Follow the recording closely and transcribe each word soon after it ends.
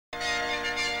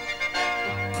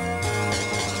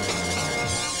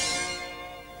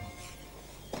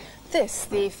This,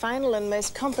 the final and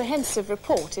most comprehensive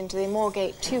report into the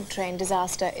Moorgate tube train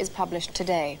disaster, is published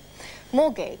today.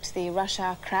 Moorgate, the rush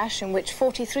hour crash in which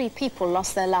 43 people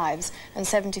lost their lives and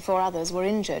 74 others were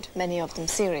injured, many of them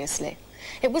seriously.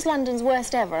 It was London's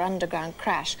worst ever underground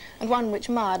crash, and one which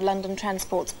marred London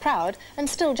Transport's proud and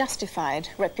still justified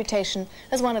reputation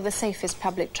as one of the safest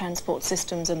public transport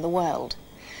systems in the world.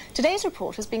 Today's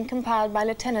report has been compiled by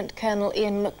Lieutenant Colonel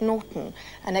Ian McNaughton,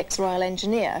 an ex-Royal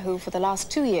Engineer who for the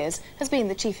last 2 years has been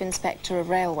the Chief Inspector of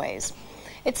Railways.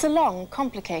 It's a long,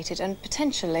 complicated and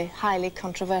potentially highly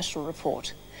controversial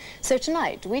report. So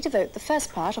tonight we devote the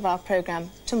first part of our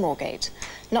programme to Moorgate.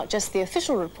 Not just the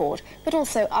official report, but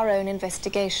also our own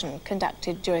investigation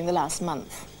conducted during the last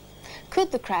month.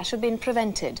 Could the crash have been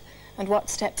prevented? And what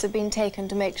steps have been taken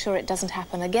to make sure it doesn't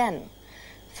happen again?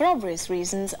 For obvious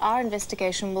reasons, our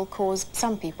investigation will cause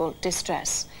some people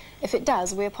distress. If it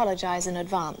does, we apologise in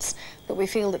advance, but we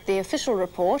feel that the official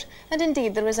report, and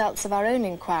indeed the results of our own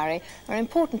inquiry, are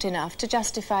important enough to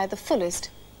justify the fullest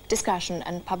discussion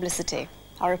and publicity.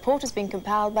 Our report has been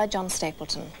compiled by John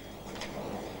Stapleton.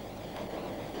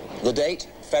 The date,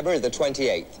 February the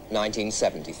 28th,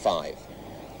 1975.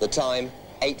 The time,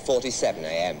 8:47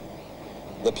 a.m.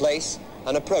 The place,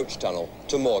 an approach tunnel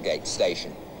to Moorgate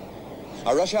Station.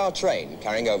 A rush-hour train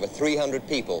carrying over 300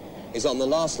 people is on the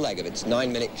last leg of its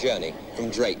 9-minute journey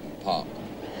from Drayton Park.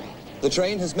 The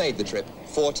train has made the trip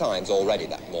 4 times already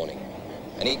that morning,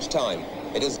 and each time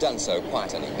it has done so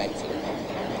quite uneventfully.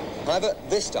 However,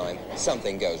 this time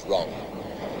something goes wrong.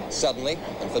 Suddenly,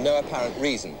 and for no apparent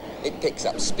reason, it picks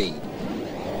up speed.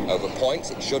 Over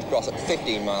points it should cross at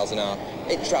 15 miles an hour,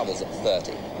 it travels at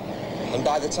 30. And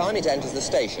by the time it enters the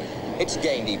station, it's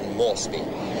gained even more speed.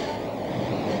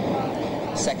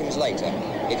 Seconds later,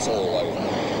 it's all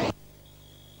over.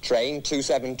 Train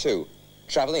 272,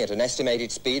 travelling at an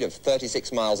estimated speed of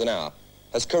 36 miles an hour,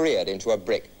 has careered into a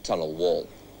brick tunnel wall.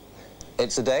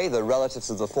 It's a day the relatives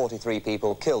of the 43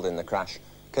 people killed in the crash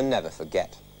can never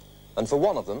forget. And for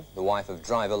one of them, the wife of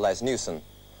driver Les Newsome,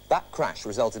 that crash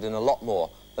resulted in a lot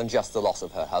more than just the loss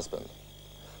of her husband.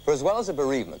 For as well as a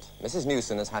bereavement, Mrs.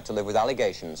 Newsome has had to live with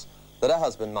allegations that her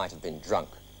husband might have been drunk,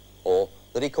 or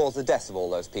that he caused the deaths of all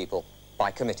those people by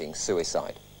committing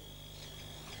suicide.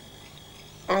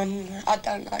 I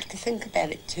don't like to think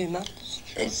about it too much.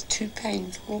 It's too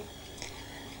painful.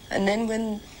 And then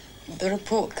when the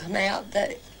report came out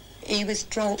that he was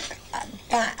drunk,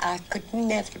 that I could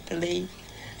never believe.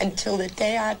 Until the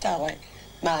day I died,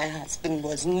 my husband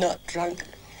was not drunk.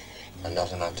 And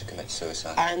not enough to commit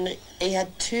suicide. And he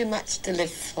had too much to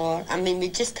live for. I mean, we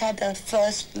just had our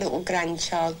first little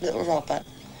grandchild, little Robert.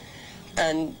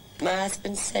 And my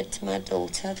husband said to my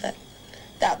daughter that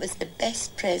that was the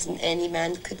best present any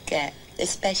man could get,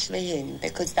 especially him,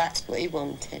 because that's what he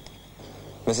wanted.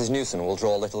 Mrs. Newsome will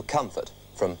draw little comfort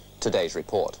from today's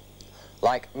report.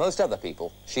 Like most other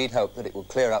people, she'd hoped that it would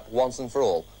clear up once and for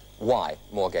all why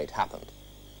Moorgate happened.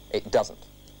 It doesn't.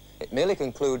 It merely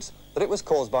concludes that it was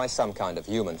caused by some kind of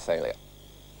human failure.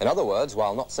 In other words,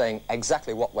 while not saying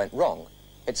exactly what went wrong,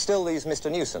 it still leaves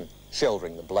Mr. Newsome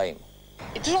shouldering the blame.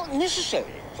 It's not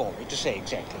necessary for me to say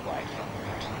exactly why it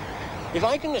happened. If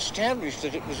I can establish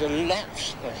that it was a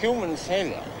lapse, a human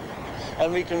failure,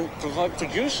 and we can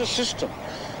produce a system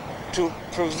to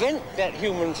prevent that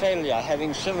human failure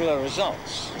having similar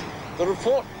results, the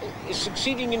report is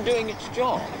succeeding in doing its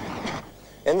job.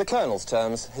 In the Colonel's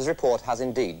terms, his report has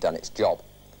indeed done its job.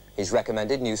 He's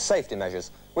recommended new safety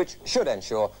measures, which should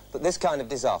ensure that this kind of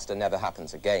disaster never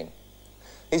happens again.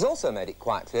 He's also made it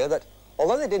quite clear that,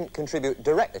 although they didn't contribute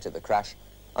directly to the crash,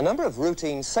 a number of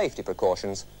routine safety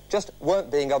precautions just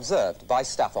weren't being observed by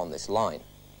staff on this line.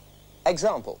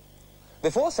 Example,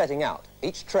 before setting out,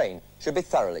 each train should be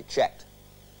thoroughly checked.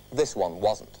 This one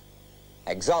wasn't.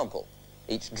 Example,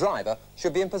 each driver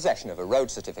should be in possession of a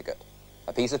road certificate,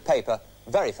 a piece of paper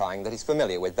verifying that he's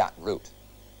familiar with that route.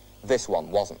 This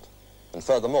one wasn't. And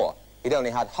furthermore, he'd only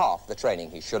had half the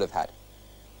training he should have had.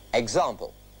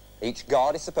 Example, each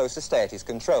guard is supposed to stay at his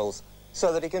controls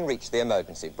so that he can reach the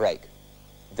emergency brake.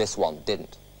 This one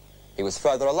didn't. He was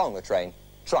further along the train,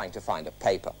 trying to find a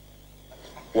paper.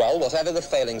 Well, whatever the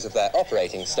failings of their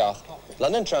operating staff,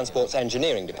 London Transport's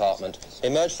engineering department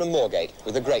emerged from Moorgate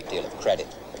with a great deal of credit.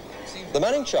 The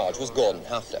man in charge was Gordon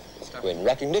Hafter, who in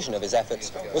recognition of his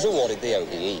efforts was awarded the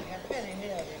OBE.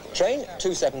 Train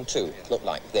 272 looked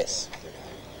like this.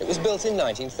 It was built in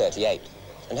 1938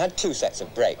 and had 2 sets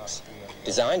of brakes,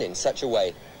 designed in such a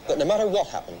way that no matter what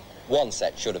happened, one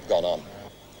set should have gone on.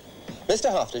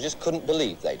 Mr. Hafter just couldn't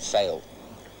believe they'd failed.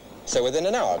 So within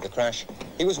an hour of the crash,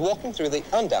 he was walking through the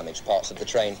undamaged parts of the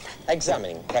train,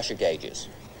 examining pressure gauges.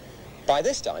 By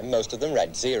this time, most of them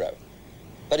read 0.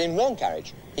 But in one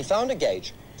carriage, he found a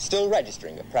gauge still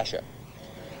registering a pressure.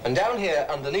 And down here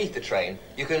underneath the train,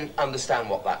 you can understand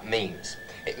what that means.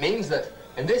 It means that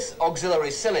in this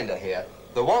auxiliary cylinder here,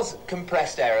 there was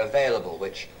compressed air available,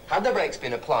 which, had the brakes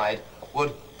been applied,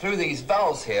 would, through these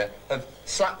valves here, have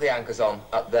slapped the anchors on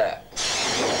up there.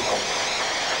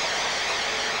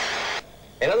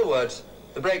 In other words,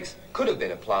 the brakes could have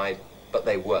been applied, but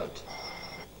they weren't.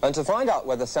 And to find out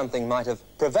whether something might have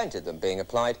prevented them being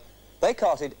applied, they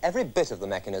carted every bit of the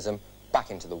mechanism back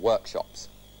into the workshops.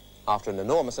 After an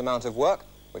enormous amount of work,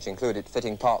 which included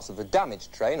fitting parts of the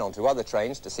damaged train onto other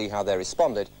trains to see how they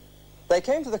responded, they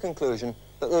came to the conclusion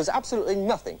that there was absolutely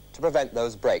nothing to prevent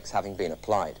those brakes having been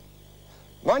applied.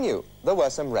 Mind you, there were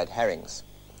some red herrings.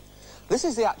 This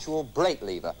is the actual brake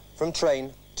lever from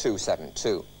train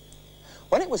 272.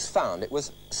 When it was found, it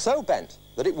was so bent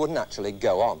that it wouldn't actually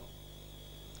go on.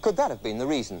 Could that have been the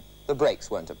reason the brakes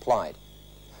weren't applied?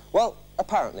 Well,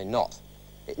 apparently not.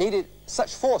 It needed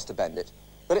such force to bend it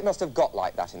that it must have got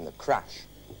like that in the crash.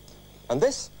 And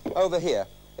this, over here,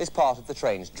 is part of the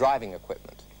train's driving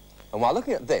equipment. And while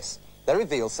looking at this, they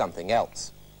reveal something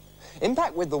else.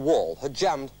 Impact with the wall had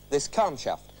jammed this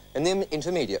camshaft in the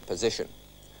intermediate position.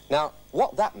 Now,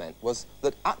 what that meant was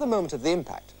that at the moment of the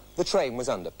impact, the train was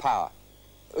under power.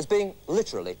 It was being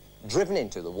literally driven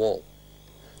into the wall.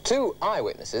 Two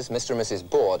eyewitnesses, Mr. and Mrs.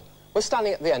 Board, were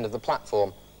standing at the end of the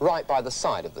platform right by the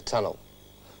side of the tunnel.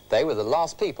 They were the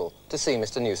last people to see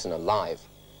Mr. Newsome alive.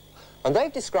 And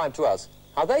they've described to us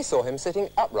how they saw him sitting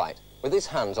upright with his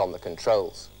hands on the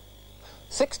controls.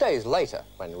 6 days later,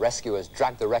 when rescuers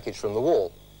dragged the wreckage from the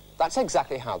wall, that's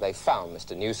exactly how they found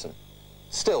Mr. Newsome,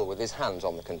 still with his hands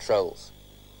on the controls.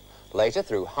 Later,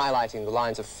 through highlighting the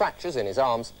lines of fractures in his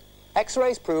arms,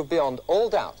 X-rays proved beyond all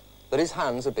doubt that his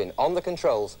hands had been on the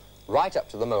controls right up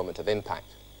to the moment of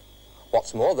impact.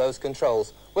 What's more, those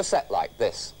controls were set like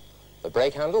this. The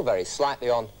brake handle very slightly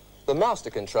on, the master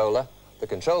controller, the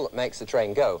control that makes the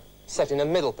train go, set in a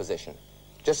middle position,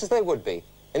 just as they would be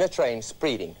in a train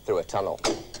speeding through a tunnel.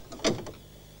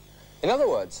 In other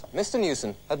words, Mr.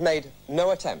 Newsome had made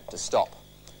no attempt to stop.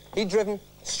 He'd driven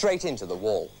straight into the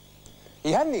wall.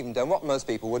 He hadn't even done what most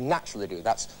people would naturally do,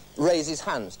 that's raise his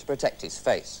hands to protect his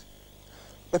face.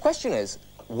 The question is,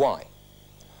 why?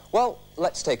 Well,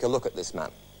 let's take a look at this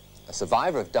man. A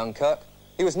survivor of Dunkirk,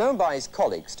 he was known by his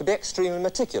colleagues to be extremely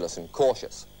meticulous and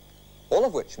cautious, all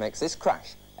of which makes this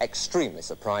crash extremely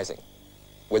surprising.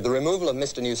 With the removal of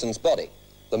Mr. Newsome's body,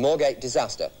 the Moorgate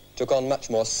disaster took on much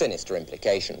more sinister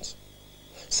implications.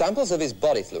 Samples of his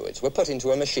body fluids were put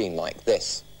into a machine like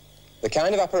this, the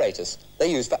kind of apparatus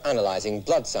they use for analysing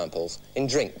blood samples in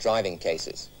drink driving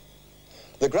cases.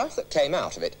 The graph that came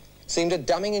out of it seemed a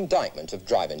damning indictment of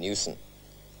driver Newsome.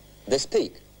 This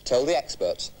peak told the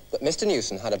experts that Mr.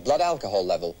 Newsome had a blood alcohol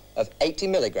level of 80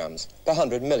 milligrams per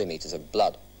 100 millimetres of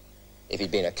blood. If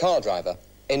he'd been a car driver,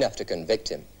 enough to convict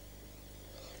him.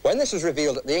 When this was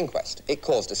revealed at the inquest, it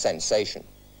caused a sensation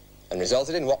and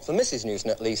resulted in what, for Mrs.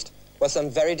 Newsome at least, were some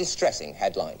very distressing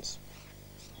headlines.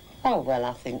 Oh, well,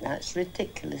 I think that's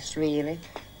ridiculous, really,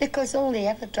 because all he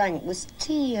ever drank was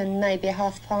tea and maybe a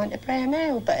half pint of brown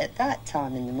ale, but at that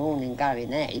time in the morning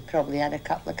going out, he probably had a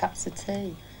couple of cups of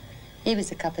tea. He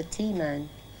was a cup of tea man.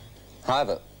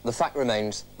 However, the fact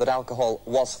remains that alcohol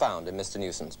was found in Mr.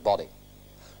 Newsome's body.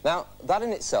 Now, that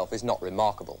in itself is not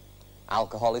remarkable.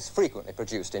 Alcohol is frequently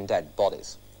produced in dead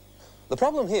bodies. The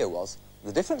problem here was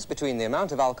the difference between the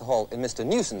amount of alcohol in Mr.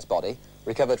 Newsome's body,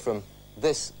 recovered from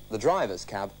this, the driver's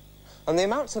cab, and the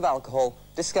amounts of alcohol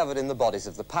discovered in the bodies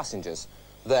of the passengers,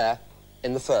 there,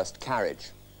 in the first carriage.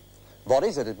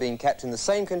 Bodies that had been kept in the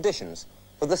same conditions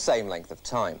for the same length of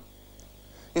time.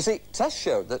 You see, tests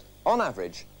showed that, on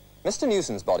average, Mr.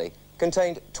 Newsome's body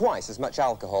contained twice as much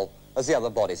alcohol as the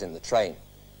other bodies in the train.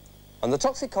 And the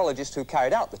toxicologist who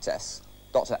carried out the tests,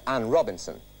 Dr. Anne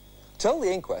Robinson, told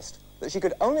the inquest that she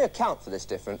could only account for this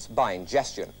difference by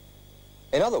ingestion.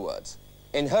 In other words,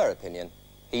 in her opinion,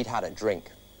 he'd had a drink.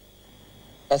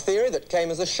 A theory that came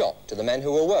as a shock to the men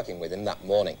who were working with him that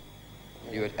morning.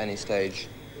 Did you at any stage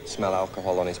smell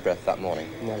alcohol on his breath that morning?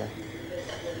 Never.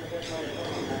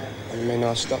 I mean,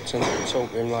 I stopped and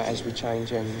talked to him like as we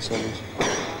change ends, and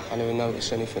I never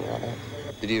noticed anything like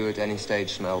that. Did you at any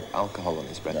stage smell alcohol on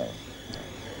his breath? No.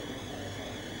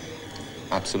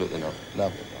 Absolutely not?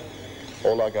 No.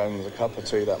 All I gave him was a cup of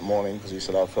tea that morning because he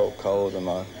said I felt cold, and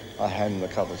I handed him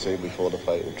a cup of tea before the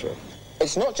fatal trip.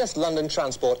 It's not just London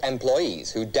Transport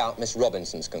employees who doubt Miss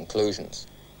Robinson's conclusions.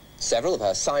 Several of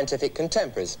her scientific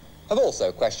contemporaries have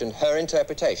also questioned her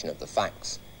interpretation of the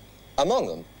facts. Among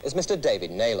them is Mr.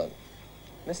 David Nayland.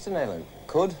 Mr. Nayland,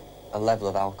 could a level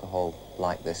of alcohol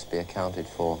like this be accounted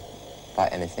for by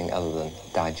anything other than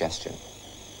digestion?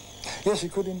 Yes,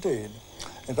 it could indeed.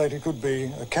 In fact, it could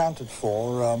be accounted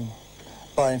for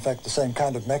by, in fact, the same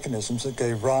kind of mechanisms that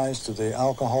gave rise to the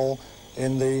alcohol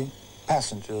in the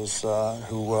passengers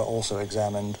who were also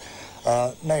examined,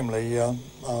 namely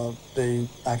the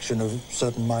action of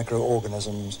certain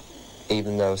microorganisms.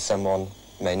 Even though someone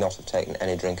may not have taken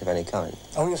any drink of any kind?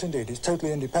 Oh, yes, indeed. It's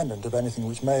totally independent of anything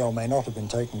which may or may not have been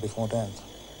taken before death.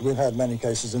 We've had many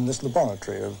cases in this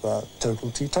laboratory of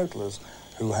total teetotalers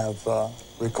who have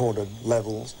recorded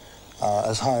levels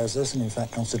as high as this and, in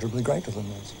fact, considerably greater than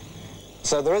this.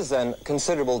 So there is then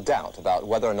considerable doubt about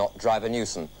whether or not driver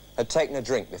Newsome had taken a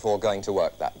drink before going to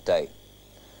work that day.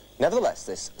 Nevertheless,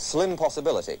 this slim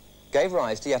possibility gave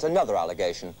rise to yet another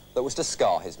allegation that was to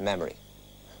scar his memory.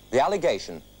 The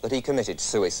allegation that he committed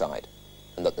suicide,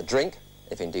 and that the drink,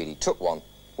 if indeed he took one,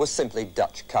 was simply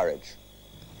Dutch courage.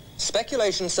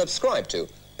 Speculation subscribed to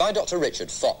by Dr.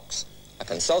 Richard Fox, a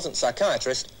consultant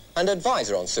psychiatrist and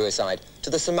advisor on suicide to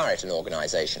the Samaritan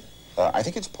organisation. I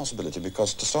think it's a possibility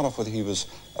because, to start off with, he was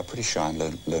a pretty shy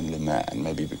and lonely man,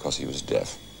 maybe because he was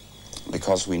deaf.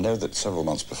 Because we know that several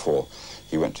months before,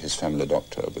 he went to his family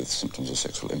doctor with symptoms of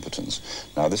sexual impotence.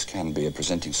 Now, this can be a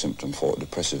presenting symptom for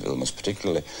depressive illness,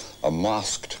 particularly a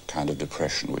masked kind of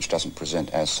depression, which doesn't present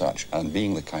as such. And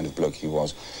being the kind of bloke he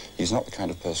was, he's not the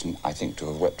kind of person, I think, to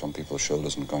have wept on people's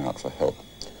shoulders and gone out for help.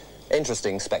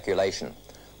 Interesting speculation.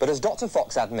 But as Dr.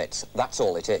 Fox admits, that's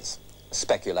all it is,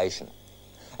 speculation.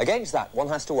 Against that, one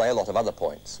has to weigh a lot of other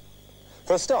points.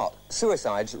 For a start,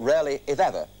 suicides rarely, if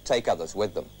ever, take others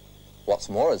with them. What's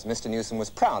more, as Mr. Newsome was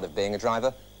proud of being a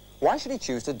driver, why should he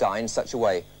choose to die in such a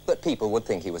way that people would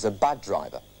think he was a bad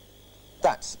driver?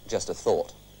 That's just a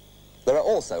thought. There are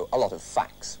also a lot of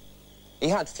facts. He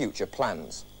had future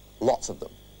plans, lots of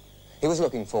them. He was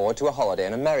looking forward to a holiday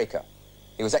in America.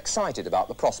 He was excited about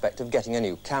the prospect of getting a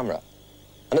new camera.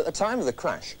 And at the time of the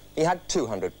crash, he had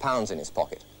 £200 in his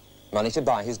pocket, money to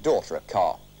buy his daughter a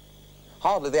car.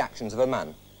 Hardly the actions of a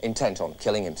man intent on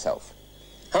killing himself.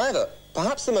 However,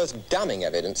 perhaps the most damning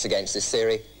evidence against this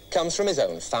theory comes from his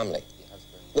own family.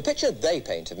 The picture they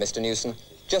paint of Mr. Newsome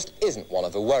just isn't one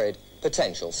of a worried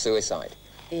potential suicide.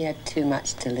 He had too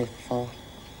much to live for.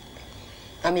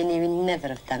 I mean, he would never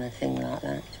have done a thing like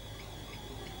that.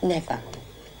 Never.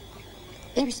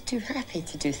 He was too happy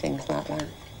to do things like that.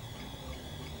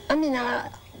 I mean, I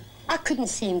couldn't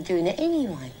see him doing it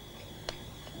anyway.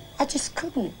 I just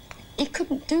couldn't. He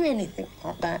couldn't do anything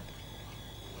like that.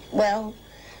 Well,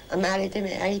 I married him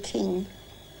at 18,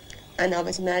 and I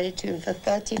was married to him for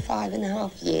 35 and a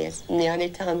half years, and the only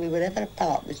time we were ever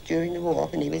apart was during the war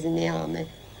when he was in the army.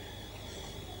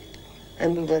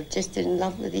 And we were just in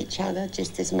love with each other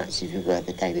just as much as we were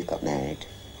the day we got married.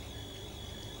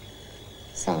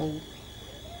 So,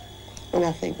 and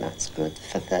I think that's good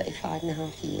for 35 and a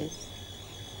half years.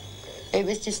 It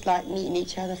was just like meeting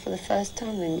each other for the first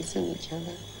time when we seen each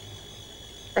other.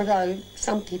 Although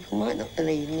some people might not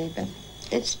believe me, but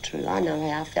it's true. I know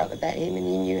how I felt about him, and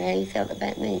he knew how he felt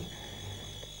about me.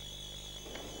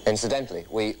 Incidentally,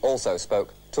 we also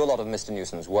spoke to a lot of Mr.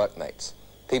 Newsome's workmates,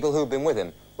 people who'd been with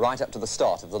him right up to the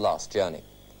start of the last journey.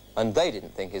 And they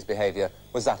didn't think his behaviour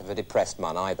was that of a depressed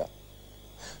man either.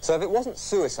 So if it wasn't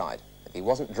suicide, if he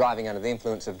wasn't driving under the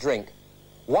influence of drink,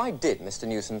 why did Mr.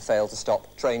 Newsome fail to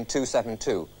stop train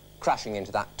 272 crashing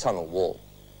into that tunnel wall?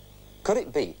 Could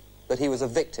it be that he was a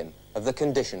victim of the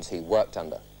conditions he worked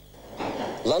under?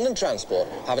 London Transport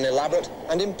have an elaborate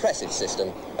and impressive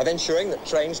system of ensuring that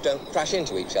trains don't crash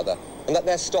into each other and that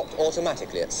they're stopped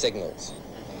automatically at signals.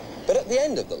 But at the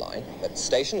end of the line, at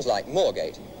stations like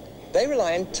Moorgate, they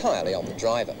rely entirely on the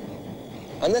driver.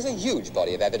 And there's a huge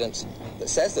body of evidence that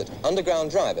says that underground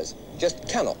drivers just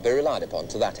cannot be relied upon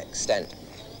to that extent.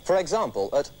 For example,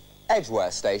 at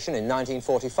Edgware Station in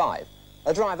 1945,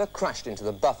 a driver crashed into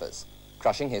the buffers,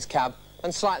 crushing his cab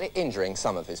and slightly injuring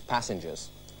some of his passengers.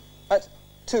 At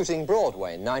Tooting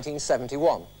Broadway in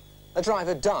 1971, a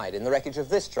driver died in the wreckage of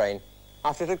this train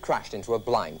after it had crashed into a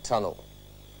blind tunnel.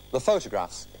 The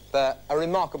photographs bear a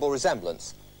remarkable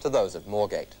resemblance to those of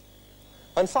Moorgate.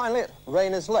 And finally, at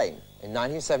Rayners Lane in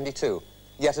 1972,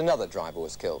 yet another driver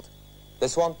was killed,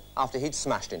 this one after he'd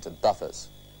smashed into buffers.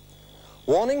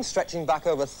 Warnings stretching back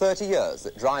over 30 years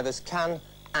that drivers can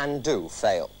and do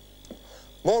fail.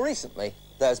 More recently,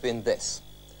 there's been this,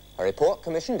 a report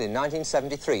commissioned in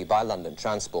 1973 by London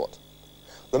Transport.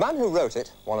 The man who wrote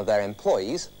it, one of their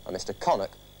employees, a Mr.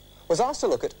 Connock, was asked to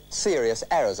look at serious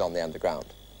errors on the underground.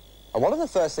 And one of the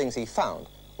first things he found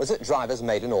was that drivers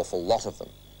made an awful lot of them.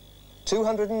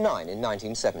 209 in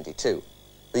 1972,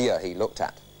 the year he looked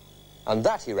at. And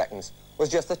that, he reckons, was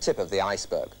just the tip of the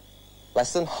iceberg,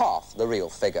 less than half the real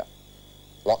figure.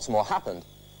 Lots more happened,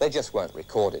 they just weren't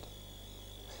recorded.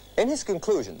 In his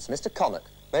conclusions, Mr. Connock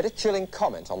made a chilling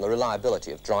comment on the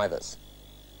reliability of drivers.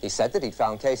 He said that he'd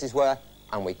found cases where,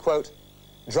 and we quote,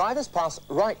 drivers pass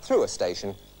right through a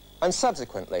station and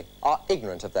subsequently are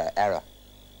ignorant of their error.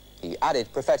 He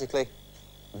added prophetically,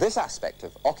 this aspect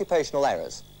of occupational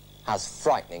errors has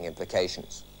frightening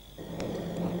implications.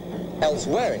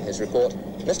 Elsewhere in his report,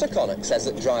 Mr. Connock says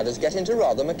that drivers get into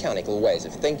rather mechanical ways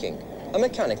of thinking and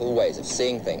mechanical ways of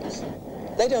seeing things.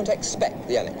 They don't expect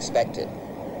the unexpected.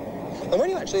 And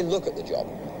when you actually look at the job,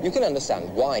 you can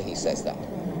understand why he says that.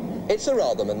 It's a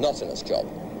rather monotonous job,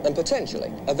 and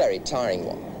potentially a very tiring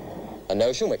one. A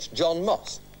notion which John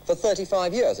Moss, for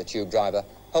 35 years a tube driver,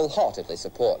 wholeheartedly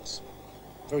supports.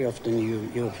 Very often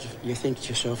you think to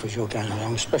yourself as you're going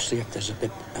along, especially if there's a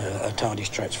bit a tardy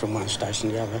stretch from one station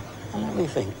to the other, and you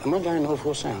think, am I going north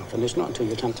or south? And it's not until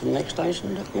you come to the next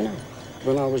station that you know.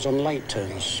 When I was on late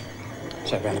turns,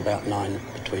 say around about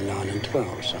between 9 and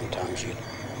 12, sometimes you'd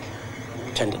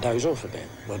tend to doze off a bit.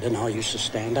 Well, then I used to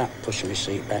stand up, push my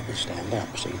seat back and stand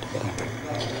up, so to get up.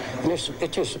 And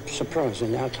it is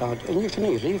surprising how tired, and you can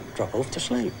easily drop off to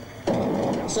sleep.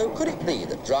 So could it be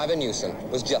that driver Newsome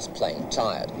was just plain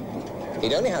tired?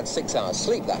 He'd only had 6 hours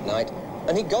sleep that night,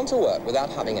 and he'd gone to work without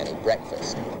having any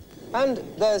breakfast. And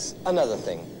there's another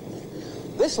thing.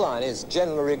 This line is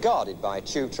generally regarded by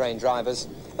tube train drivers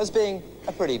as being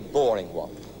a pretty boring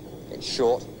one. It's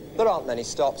short, there aren't many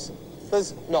stops,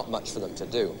 there's not much for them to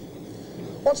do.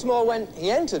 What's more, when he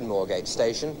entered Moorgate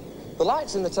station, the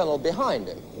lights in the tunnel behind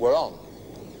him were on.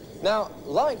 Now,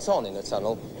 lights on in a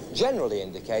tunnel generally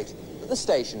indicate that the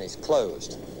station is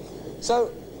closed.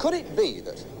 So, could it be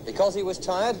that, because he was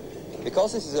tired,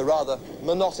 because this is a rather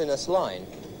monotonous line,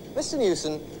 Mr.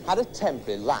 Newsome had a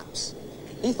temporary lapse?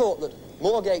 He thought that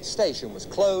Moorgate station was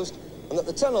closed and that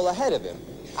the tunnel ahead of him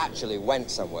actually went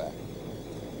somewhere.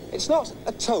 It's not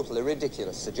a totally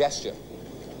ridiculous suggestion.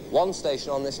 One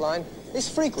station on this line is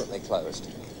frequently closed,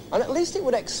 and at least it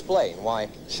would explain why,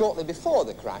 shortly before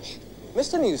the crash,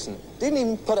 Mr. Newsome didn't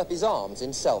even put up his arms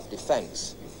in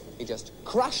self-defence. He just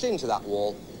crashed into that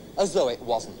wall as though it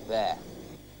wasn't there.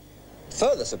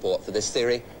 Further support for this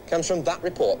theory comes from that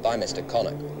report by Mr.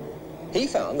 Connock. He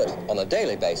found that, on a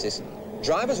daily basis,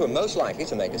 drivers were most likely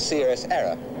to make a serious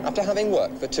error after having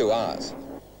worked for 2 hours.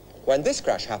 When this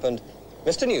crash happened,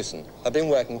 Mr. Newsome had been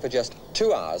working for just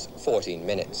 2 hours, 14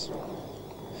 minutes.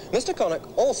 Mr.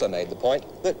 Connock also made the point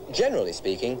that, generally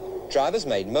speaking, drivers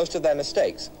made most of their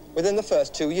mistakes within the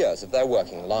first 2 years of their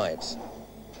working lives.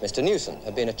 Mr. Newsome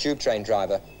had been a tube train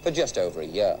driver for just over a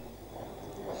year.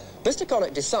 Mr.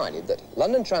 Connock decided that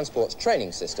London Transport's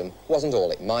training system wasn't all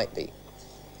it might be,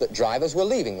 that drivers were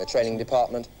leaving the training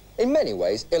department in many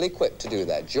ways ill-equipped to do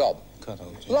their job,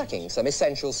 lacking some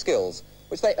essential skills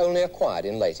which they only acquired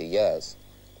in later years.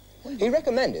 He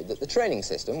recommended that the training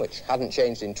system, which hadn't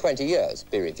changed in 20 years,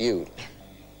 be reviewed.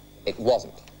 It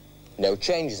wasn't. No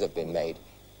changes have been made.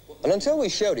 And until we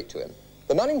showed it to him,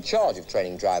 the man in charge of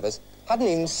training drivers hadn't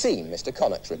even seen Mr.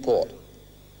 Connock's report.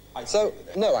 So,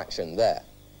 no action there.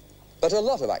 But a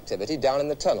lot of activity down in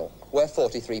the tunnel, where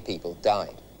 43 people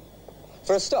died.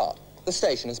 For a start, the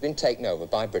station has been taken over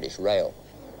by British Rail.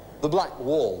 The black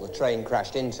wall the train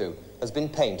crashed into has been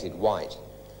painted white,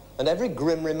 and every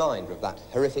grim reminder of that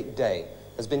horrific day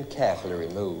has been carefully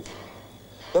removed.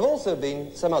 There have also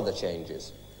been some other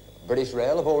changes. British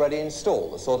Rail have already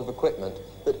installed the sort of equipment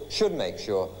that should make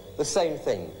sure the same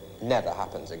thing never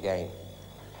happens again.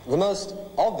 The most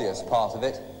obvious part of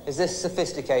it is this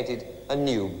sophisticated and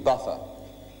new buffer,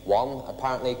 one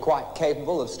apparently quite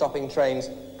capable of stopping trains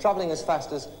travelling as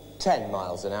fast as 10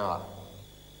 miles an hour.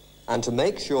 And to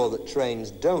make sure that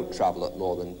trains don't travel at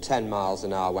more than 10 miles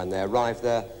an hour when they arrive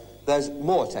there, there's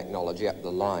more technology up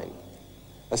the line.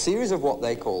 A series of what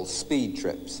they call speed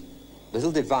trips,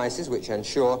 little devices which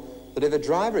ensure that if a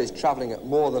driver is travelling at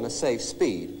more than a safe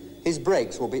speed, his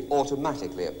brakes will be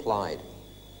automatically applied.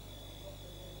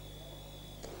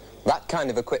 That kind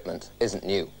of equipment isn't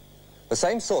new. The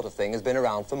same sort of thing has been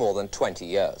around for more than 20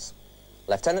 years.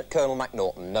 Lieutenant Colonel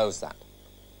McNaughton knows that.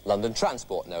 London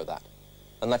Transport know that.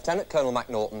 And Lieutenant Colonel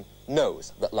McNaughton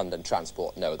knows that London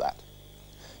Transport know that.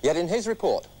 Yet in his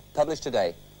report, published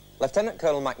today, Lieutenant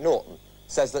Colonel McNaughton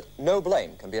says that no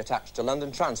blame can be attached to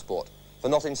London Transport for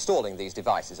not installing these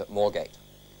devices at Moorgate.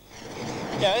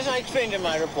 Yeah, as I explained in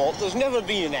my report, there's never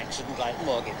been an accident like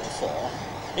Moorgate before.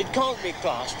 It can't be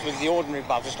classed with the ordinary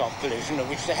buffer stop collision, of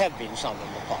which there have been some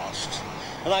in the past.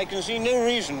 And I can see no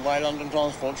reason why London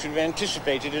Transport should have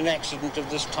anticipated an accident of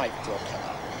this type to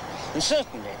occur. And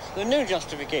certainly, there's no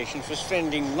justification for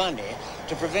spending money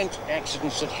to prevent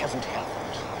accidents that haven't happened.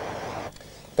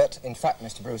 But, in fact,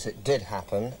 Mr. Bruce, it did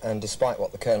happen, and despite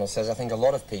what the Colonel says, I think a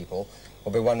lot of people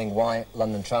will be wondering why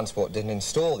London Transport didn't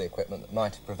install the equipment that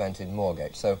might have prevented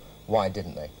Moorgate. So, why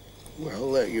didn't they?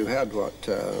 Well, you heard what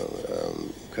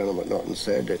Colonel McNaughton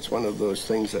said. It's one of those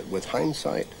things that, with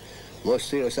hindsight, most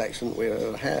serious accident we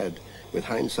ever had, with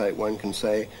hindsight one can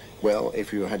say, well,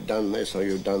 if you had done this or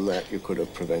you'd done that, you could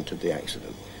have prevented the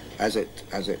accident. As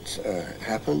it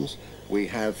happens, we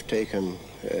have taken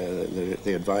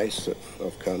the advice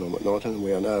of Colonel McNaughton.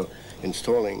 We are now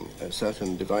installing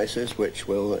certain devices which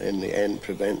will, in the end,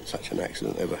 prevent such an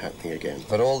accident ever happening again.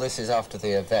 But all this is after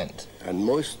the event. And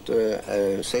most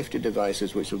safety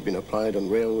devices which have been applied on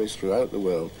railways throughout the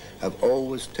world have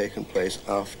always taken place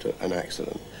after an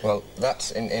accident. Well, that's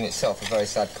in itself a very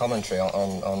sad commentary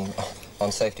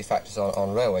on safety factors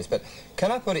on railways. But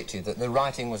can I put it to you that the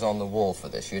writing was on the wall for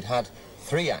this? You'd had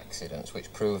 3 accidents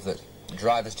which prove that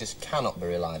drivers just cannot be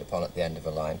relied upon at the end of a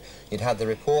line. You'd had the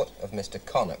report of Mr.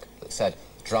 Connock that said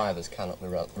drivers cannot be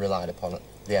relied upon at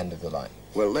the end of the line.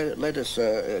 Well, let us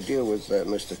deal with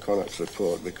Mr. Connock's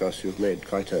report, because you've made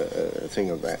quite a thing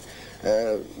of that.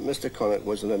 Mr. Connock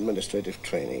was an administrative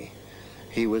trainee.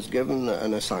 He was given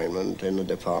an assignment in the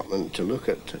department to look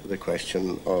at the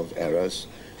question of errors,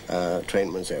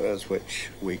 trainman's errors, which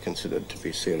we considered to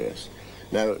be serious.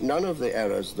 Now, none of the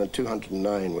errors, the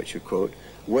 209 which you quote,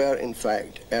 were in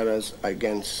fact errors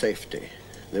against safety.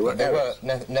 There were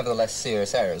nevertheless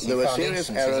serious errors. There were serious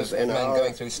errors in men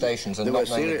going through stations and not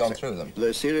men who'd gone through them. There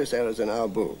were serious errors in our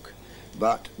book,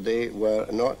 but they were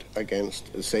not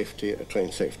against safety,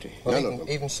 train safety. Well, None of them.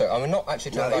 Even so, I'm not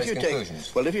actually talking about his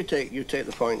conclusions. Well, if you take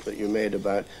the point that you made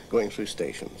about going through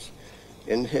stations,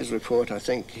 in his report, I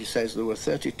think he says there were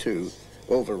 32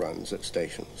 overruns at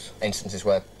stations. Instances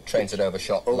where trains had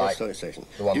overshot, like the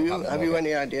one have you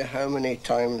any idea how many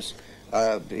times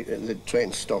the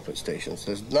trains stop at stations?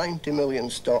 There's 90 million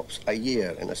stops a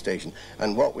year in a station,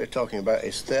 and what we're talking about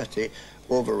is 30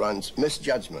 overruns,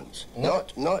 misjudgments,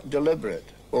 not deliberate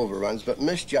overruns, but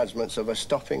misjudgments of a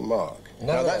stopping mark.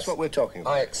 Now, that's what we're talking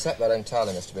about. I accept that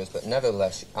entirely, Mr. Bruce, but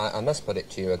nevertheless, I must put it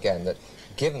to you again that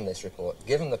given this report,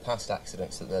 given the past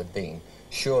accidents that there have been,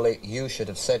 surely you should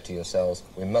have said to yourselves,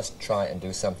 we must try and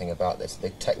do something about this. The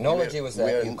technology was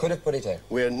there, you could have put it in.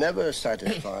 We're never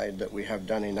satisfied that we have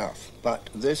done enough, but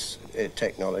this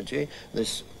technology,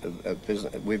 this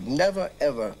business, we've never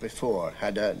ever before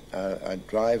had a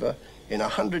driver, in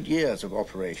 100 years of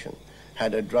operation,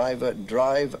 had a driver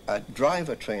drive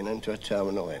a train into a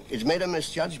terminal end. It's made a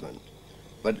misjudgment.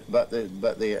 But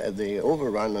the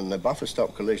overrun and the buffer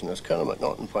stop collision, as Colonel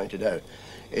McNaughton pointed out,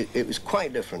 it was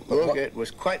quite different. Moorgate was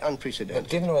quite unprecedented.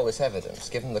 But given all this evidence,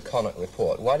 given the Connock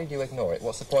report, why did you ignore it?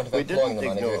 What's the point of employing the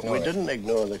money if you ignore it? We didn't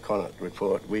ignore the Connock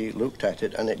report. We looked at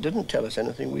it, and it didn't tell us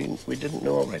anything we didn't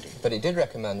know already. But it did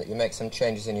recommend that you make some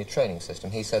changes in your training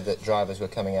system. He said that drivers were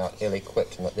coming out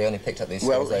ill-equipped and that they only picked up these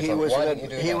skills later on. Why didn't you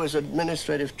do that? He was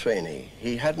administrative trainee.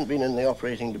 He hadn't been in the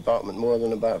operating department more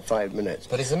than about 5 minutes.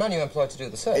 But is the man you employed to do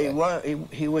the survey?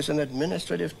 He was an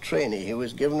administrative trainee. He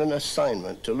was given an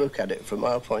assignment to look at it from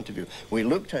our point of view. We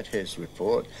looked at his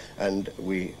report, and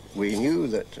we knew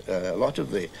that a lot of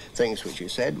the things which he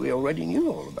said we already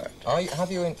knew all about. Are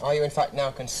you in fact now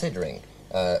considering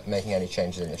making any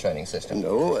changes in the training system?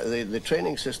 No, the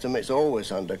training system is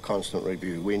always under constant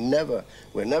review. We're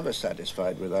never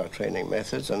satisfied with our training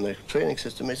methods, and the training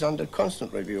system is under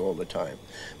constant review all the time.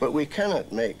 But we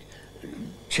cannot make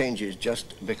changes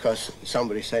just because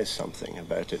somebody says something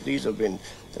about it. These have been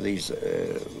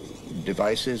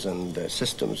devices and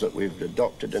systems that we've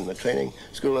adopted in the training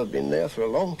school have been there for a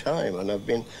long time, and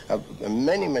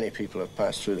many people have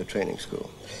passed through the training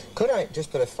school. Could I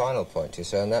just put a final point to you,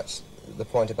 sir, and that's the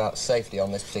point about safety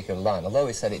on this particular line. Although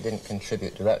we said it didn't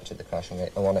contribute directly to the crash, and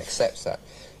one accepts that,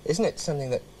 isn't it something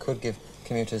that could give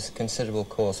commuters considerable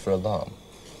cause for alarm?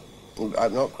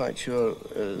 I'm not quite sure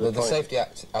the safety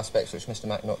aspects which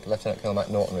Lieutenant Colonel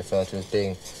McNaughton referred to as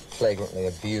being flagrantly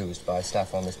abused by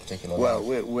staff on this particular line.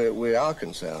 Well, we are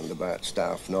concerned about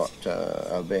staff not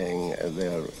obeying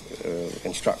their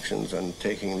instructions and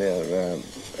taking their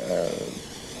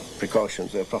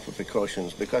precautions, their proper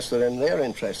precautions, because they're in their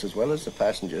interest as well as the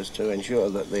passengers to ensure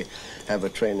that they have a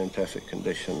train in perfect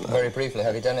condition. Very briefly,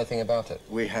 have you done anything about it?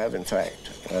 We have, in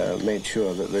fact, made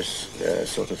sure that this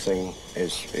sort of thing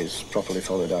is properly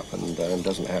followed up and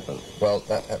doesn't happen. Well,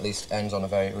 that at least ends on a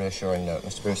very reassuring note.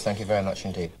 Mr. Bruce, thank you very much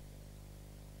indeed.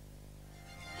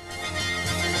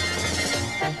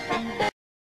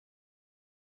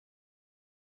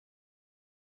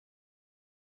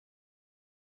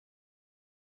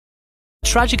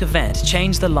 tragic event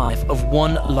changed the life of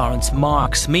one Lawrence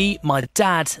Marks, me, my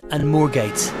dad and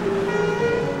Moorgate.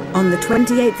 On the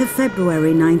 28th of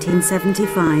February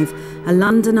 1975, a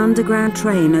London Underground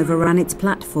train overran its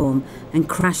platform and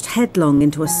crashed headlong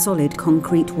into a solid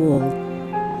concrete wall.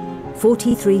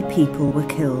 43 people were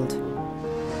killed.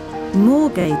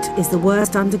 Moorgate is the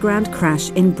worst underground crash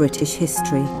in British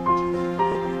history.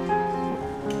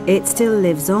 It still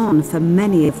lives on for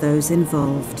many of those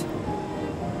involved.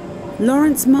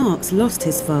 Lawrence Marks lost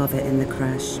his father in the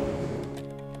crash.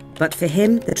 But for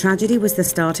him, the tragedy was the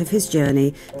start of his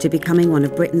journey to becoming one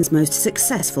of Britain's most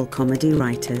successful comedy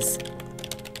writers.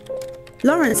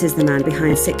 Lawrence is the man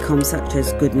behind sitcoms such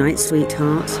as Goodnight,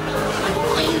 Sweetheart,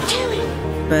 What are you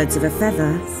doing? Birds of a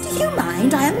Feather, Do you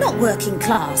mind? I am not working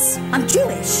class. I'm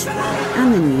Jewish.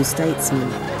 and The New Statesman.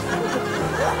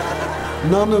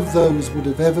 None of those would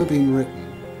have ever been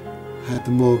written had the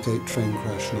Moorgate train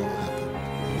crash not happened.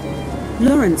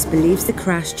 Lawrence believes the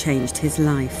crash changed his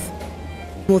life.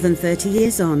 More than 30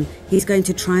 years on, he's going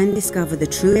to try and discover the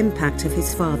true impact of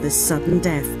his father's sudden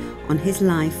death on his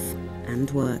life and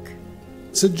work.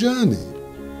 It's a journey,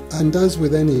 and as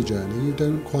with any journey, you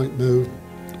don't quite know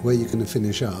where you're going to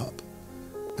finish up,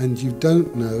 and you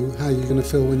don't know how you're going to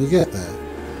feel when you get there.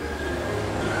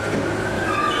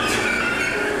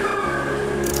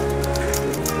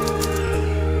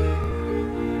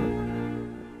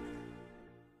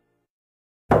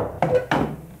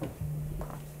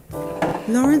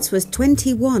 Lawrence was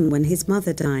 21 when his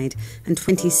mother died and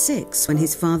 26 when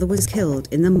his father was killed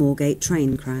in the Moorgate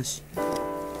train crash.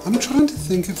 I'm trying to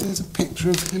think if there's a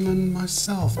picture of him and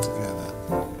myself together.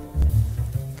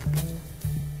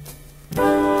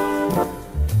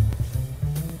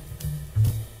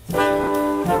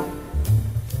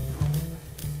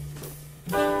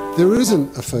 There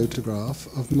isn't a photograph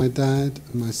of my dad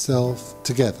and myself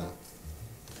together.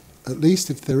 At least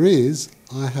if there is,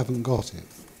 I haven't got it.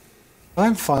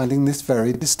 I'm finding this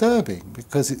very disturbing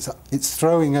because it's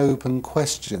throwing open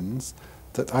questions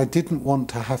that I didn't want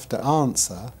to have to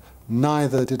answer,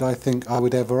 neither did I think I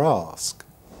would ever ask.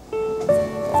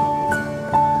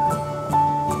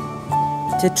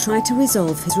 To try to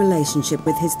resolve his relationship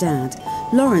with his dad,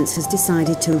 Lawrence has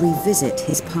decided to revisit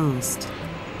his past.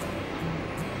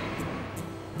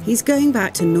 He's going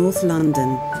back to North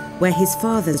London, where his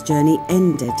father's journey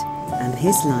ended and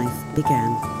his life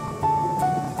began.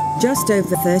 Just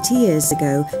over 30 years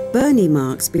ago, Bernie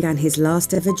Marks began his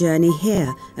last ever journey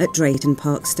here at Drayton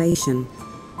Park Station.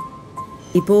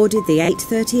 He boarded the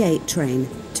 8:38 train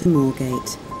to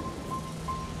Moorgate.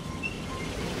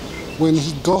 When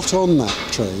he got on that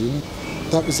train,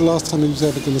 that was the last time he was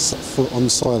ever going to set foot on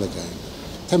soil again.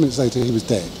 10 minutes later, he was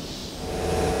dead.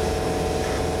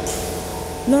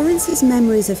 Lawrence's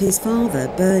memories of his father,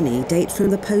 Bernie, date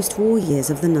from the post-war years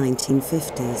of the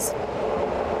 1950s.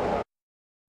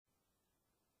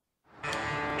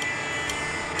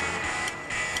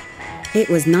 It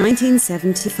was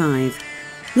 1975.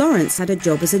 Lawrence had a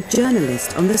job as a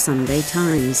journalist on the Sunday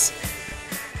Times.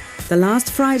 The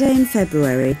last Friday in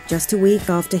February, just a week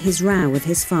after his row with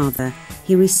his father,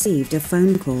 he received a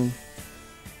phone call.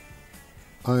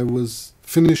 I was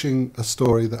finishing a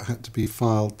story that had to be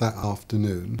filed that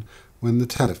afternoon when the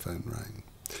telephone rang.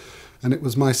 And it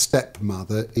was my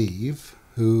stepmother, Eve,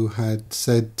 who had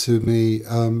said to me,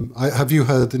 have you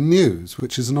heard the news?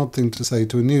 Which is an odd thing to say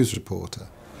to a news reporter.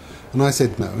 And I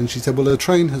said no, and she said, well, a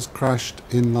train has crashed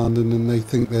in London and they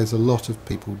think there's a lot of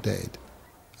people dead.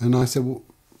 And I said, well,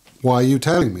 why are you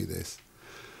telling me this?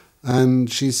 And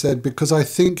she said, because I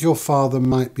think your father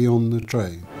might be on the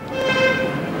train.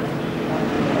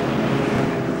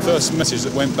 The first message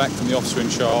that went back from the officer in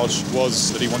charge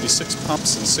was that he wanted 6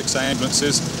 pumps and 6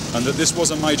 ambulances and that this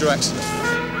was a major accident.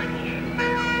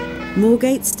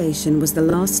 Moorgate Station was the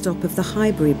last stop of the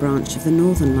Highbury branch of the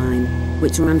Northern Line,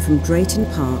 which ran from Drayton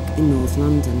Park in North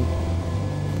London.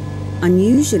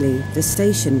 Unusually, the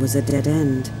station was a dead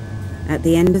end. At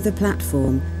the end of the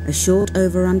platform, a short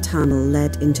overrun tunnel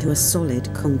led into a solid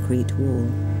concrete wall.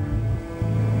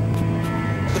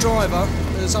 The driver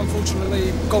has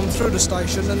unfortunately gone through the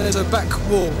station and there's a back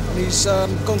wall, and he's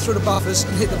gone through the buffers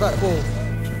and hit the back wall.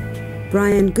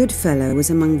 Brian Goodfellow was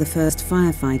among the first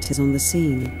firefighters on the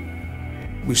scene.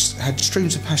 We had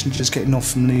streams of passengers getting off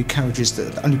from the carriages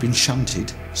that had only been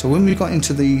shunted. So when we got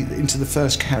into the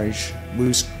first carriage, we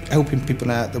was helping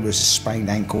people out. There was sprained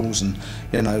ankles and,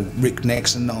 ripped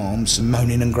necks and arms and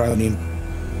moaning and groaning.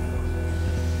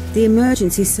 The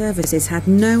emergency services had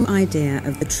no idea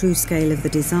of the true scale of the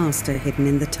disaster hidden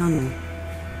in the tunnel.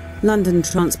 London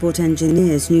transport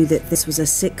engineers knew that this was a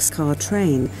 6-car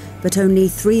train, but only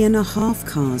 3.5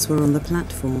 cars were on the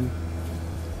platform.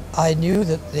 I knew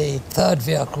that the third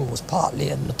vehicle was partly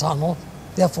in the tunnel,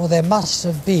 therefore there must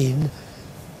have been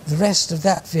the rest of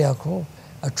that vehicle,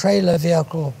 a trailer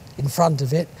vehicle in front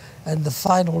of it, and the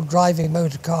final driving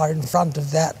motor car in front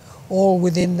of that, all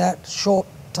within that short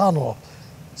tunnel,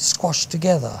 squashed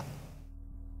together.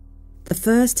 The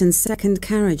first and second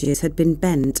carriages had been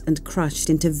bent and crushed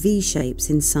into V-shapes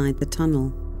inside the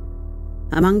tunnel.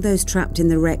 Among those trapped in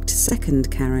the wrecked second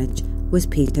carriage was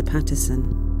Peter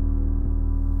Patterson.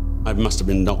 I must have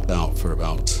been knocked out for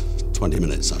about 20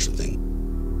 minutes, I should think.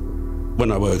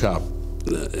 When I woke up,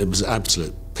 it was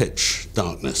absolute pitch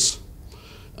darkness.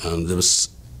 There was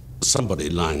somebody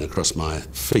lying across my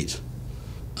feet,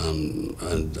 and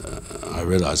I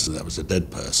realised that was a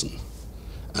dead person.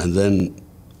 And then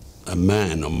a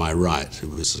man on my right who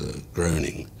was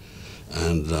groaning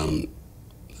and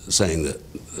saying that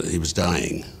he was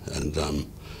dying. And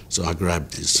so I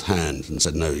grabbed his hand and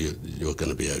said, "No, you're going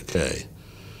to be okay."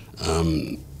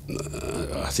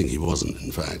 I think he wasn't,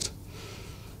 in fact.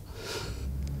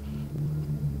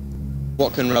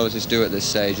 What can relatives do at this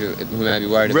stage who may be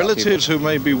worried about relatives who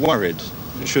may be worried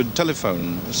should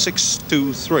telephone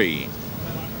 623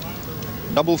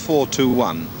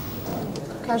 4421.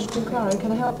 Casualty inquiry,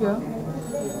 can I help you?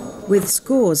 With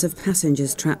scores of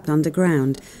passengers trapped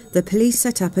underground, the police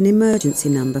set up an emergency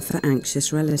number for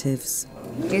anxious relatives.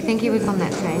 Do you think he was on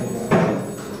that train?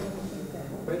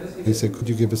 He said, "Could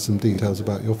you give us some details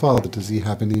about your father? Does he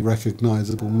have any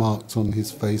recognisable marks on his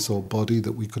face or body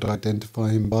that we could identify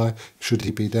him by? Should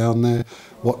he be down there?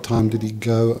 What time did he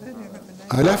go?"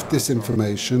 I left this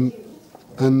information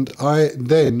and I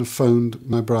then phoned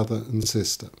my brother and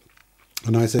sister.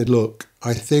 And I said, "Look,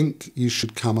 I think you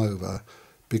should come over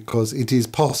because it is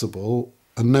possible,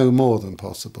 and no more than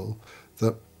possible,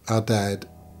 that our dad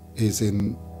is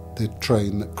in the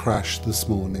train that crashed this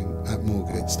morning at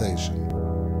Moorgate station."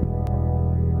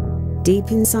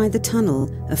 Deep inside the tunnel,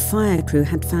 a fire crew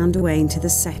had found a way into the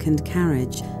second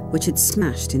carriage, which had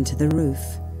smashed into the roof.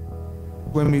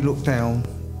 When we looked down,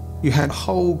 you had a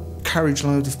whole carriage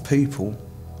load of people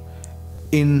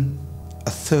in a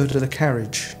third of the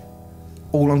carriage,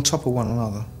 all on top of one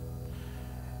another.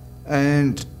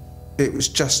 And it was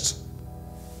just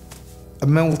a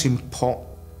melting pot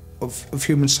of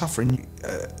human suffering,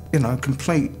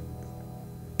 complete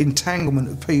entanglement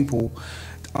of people,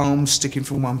 arms sticking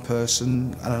from one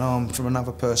person and an arm from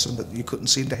another person, but you couldn't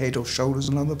see the head or shoulders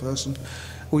of another person.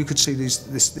 Or you could see these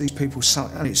people,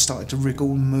 and it started to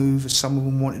wriggle and move as some of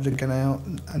them wanted to get out,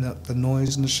 and the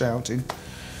noise and the shouting.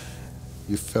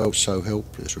 You felt so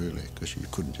helpless, really, because you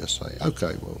couldn't just say,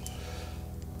 "OK, well,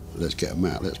 let's get them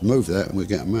out, let's move that and we'll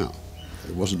get them out."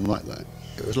 It wasn't like that.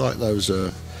 It was like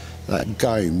that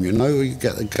game, you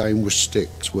get the game with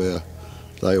sticks where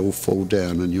they all fall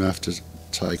down and you have to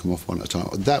take them off one at a time.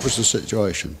 That was the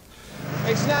situation.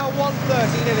 It's now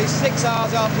 1:30, nearly 6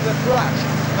 hours after the crash,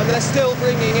 and they're still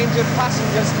bringing injured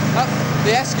passengers up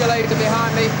the escalator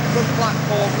behind me from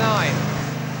platform 9.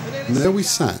 And there we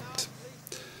sat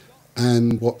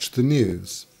and watched the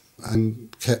news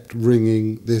and kept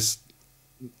ringing this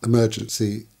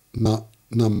emergency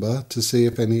number to see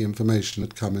if any information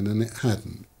had come in, and it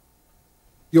hadn't.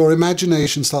 Your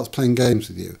imagination starts playing games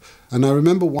with you. And I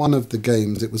remember one of the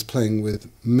games it was playing with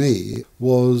me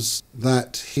was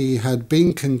that he had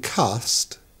been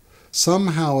concussed,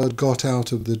 somehow had got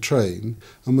out of the train,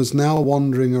 and was now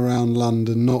wandering around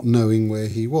London not knowing where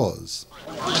he was.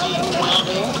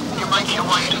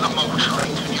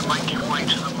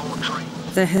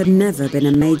 There had never been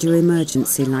a major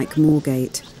emergency like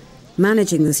Moorgate.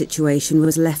 Managing the situation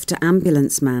was left to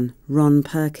ambulance man Ron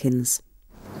Perkins.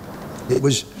 It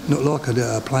was not like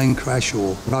a plane crash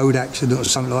or road accident or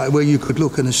something like that, where you could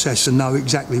look and assess and know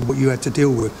exactly what you had to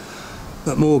deal with.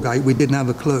 At Moorgate, we didn't have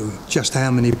a clue just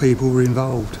how many people were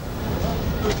involved.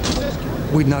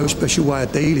 We'd no special way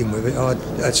of dealing with it. I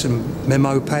had some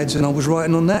memo pads and I was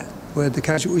writing on that, where the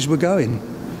casualties were going.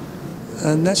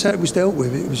 And that's how it was dealt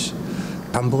with. It was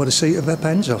done by the seat of our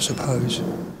pants, I suppose.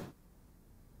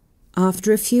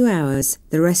 After a few hours,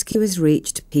 the rescuers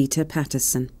reached Peter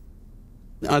Patterson.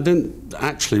 I didn't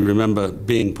actually remember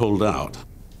being pulled out.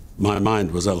 My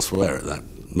mind was elsewhere at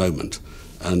that moment.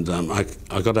 And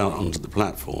I got out onto the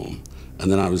platform,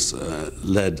 and then I was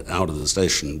led out of the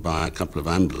station by a couple of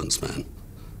ambulance men.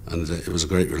 And it was a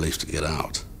great relief to get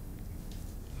out.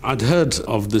 I'd heard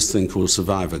of this thing called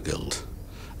survivor guilt.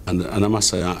 And I must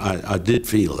say, I did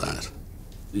feel that.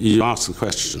 You ask the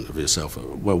question of yourself,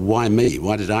 well, why me?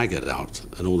 Why did I get out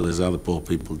and all those other poor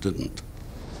people didn't?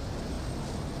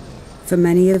 For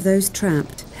many of those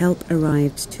trapped, help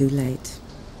arrived too late.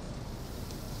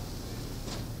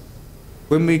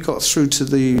 When we got through to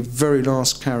the very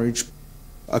last carriage,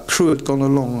 a crew had gone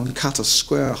along and cut a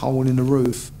square hole in the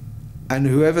roof, and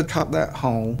whoever cut that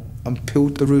hole and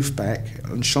peeled the roof back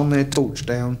and shone their torch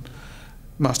down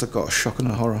must have got a shock and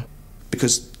a horror,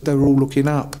 because they were all looking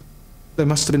up. They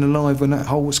must have been alive when that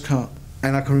hole was cut.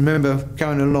 And I can remember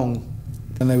going along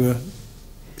and they were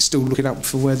still looking up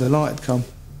for where the light had come.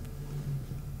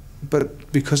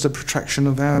 But because of the protraction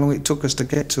of how long it took us to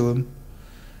get to them,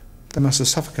 they must have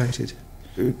suffocated.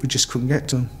 We just couldn't get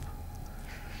to them.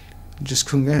 We just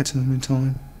couldn't get to them in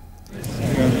time.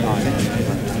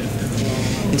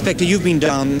 Inspector, you've been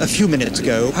down a few minutes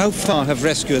ago. How far have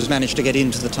rescuers managed to get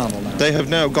into the tunnel now? They have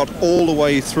now got all the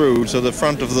way through to the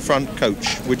front of the front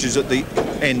coach, which is at the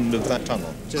end of that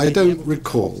tunnel. I don't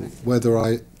recall whether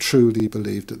I truly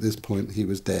believed at this point he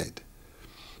was dead.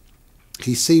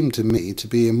 He seemed to me to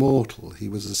be immortal. He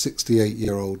was a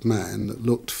 68-year-old man that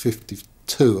looked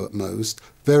 52 at most,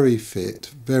 very fit,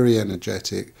 very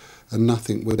energetic, and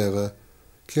nothing would ever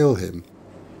kill him.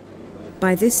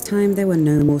 By this time there were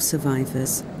no more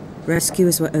survivors.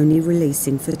 Rescuers were only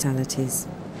releasing fatalities.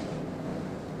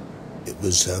 It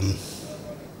was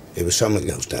something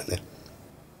else down there.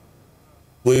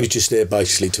 We were just there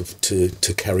basically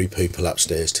to carry people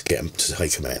upstairs to get them, to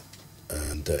take them out.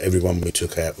 And everyone we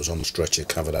took out was on the stretcher,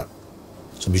 covered up.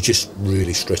 So we were just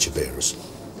really stretcher bearers.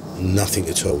 Nothing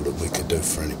at all that we could do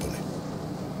for anybody.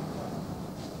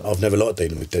 I've never liked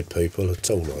dealing with dead people at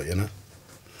all, like, you know.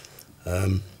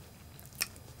 I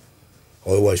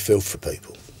always feel for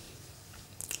people.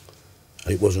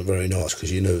 And it wasn't very nice,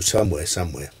 because you knew somewhere,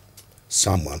 someone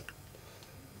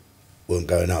weren't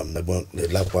going home. Their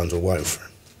loved ones were waiting for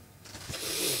them.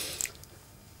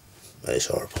 It's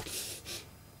horrible.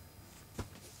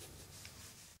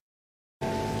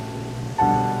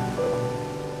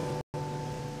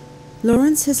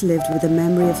 Lawrence has lived with the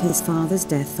memory of his father's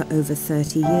death for over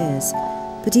 30 years,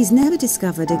 but he's never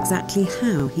discovered exactly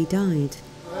how he died.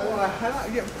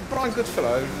 Brian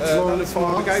Goodfellow, fire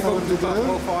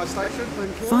station.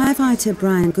 Firefighter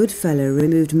Brian Goodfellow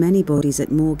removed many bodies at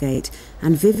Moorgate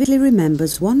and vividly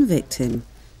remembers one victim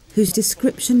whose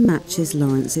description matches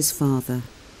Lawrence's father.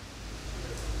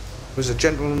 There was a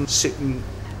gentleman sitting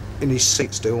in his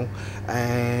seat still,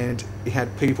 and he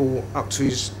had people up to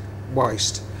his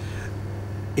waist.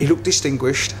 He looked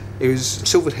distinguished. He was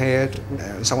silvered-haired,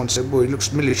 and someone said, well, he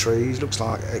looks military, he looks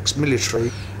like ex-military,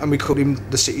 and we called him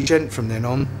the City Gent from then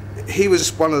on. He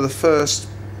was one of the first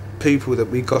people that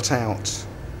we got out.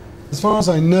 As far as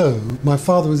I know, my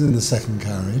father was in the second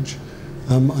carriage.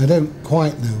 I don't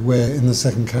quite know where in the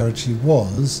second carriage he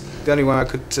was. The only way I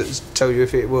could tell you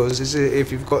if it was is if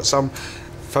you've got some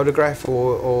photograph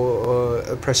or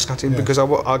a press cutting, because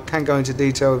I can go into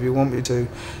detail if you want me to.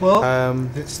 Well,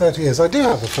 it's 30 years. I do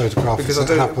have a photograph because that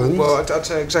happened. Well, I'll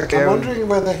tell you exactly. I'm wondering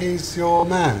whether he's your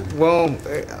man. Well,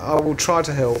 I will try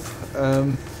to help.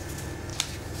 Well,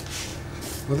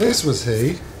 this was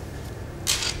he.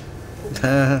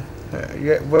 Yeah.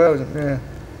 Well, yeah.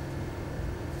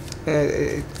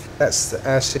 Yeah, that's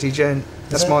our City Gent.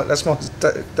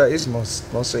 That is my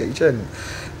City Gent.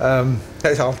 I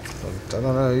don't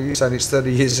know, you're saying it's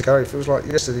 30 years ago, it feels like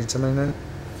yesterday to me now.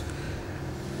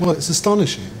 Well, it's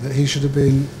astonishing that he should have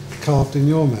been carved in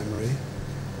your memory,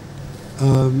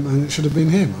 and it should have been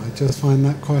him. I just find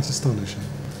that quite astonishing.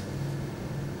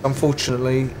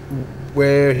 Unfortunately,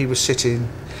 where he was sitting,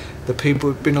 the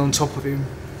people had been on top of him,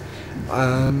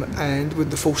 and with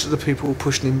the force of the people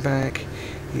pushing him back,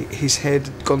 his head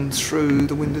had gone through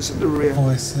the windows at the rear. Oh,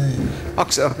 I see. I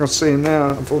can see him now,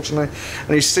 unfortunately.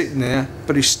 And he's sitting there,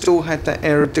 but he still had that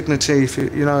air of dignity,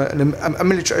 you know, and a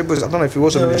military... I don't know if he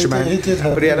was a military man,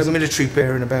 but he had a military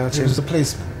bearing about him. He was a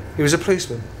policeman. He was a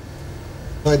policeman.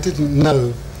 I didn't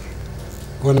know,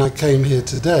 when I came here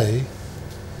today,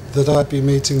 that I'd be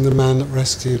meeting the man that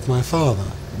rescued my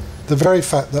father. The very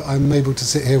fact that I'm able to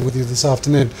sit here with you this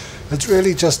afternoon, it's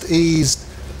really just eased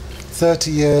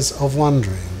 30 years of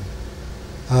wondering,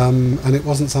 and it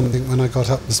wasn't something when I got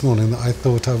up this morning that I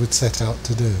thought I would set out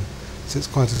to do. So it's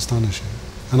quite astonishing,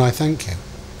 and I thank you.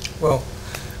 Well,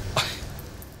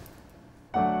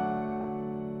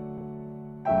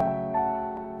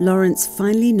 Lawrence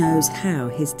finally knows how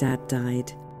his dad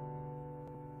died.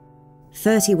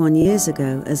 31 years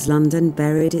ago, as London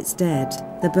buried its dead,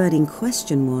 the burning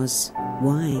question was,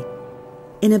 why?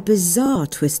 In a bizarre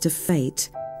twist of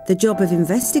fate, the job of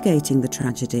investigating the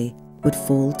tragedy would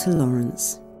fall to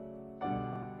Lawrence.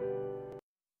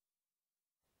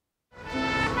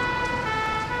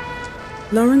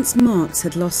 Lawrence Marks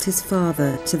had lost his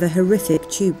father to the horrific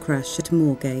tube crash at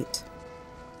Moorgate.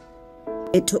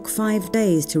 It took 5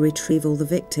 days to retrieve all the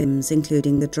victims,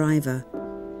 including the driver.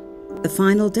 The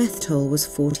final death toll was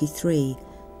 43.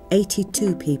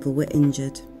 82 people were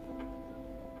injured.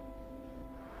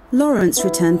 Lawrence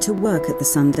returned to work at the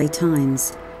Sunday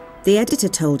Times. The editor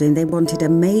told him they wanted a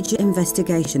major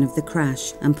investigation of the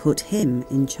crash and put him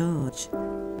in charge.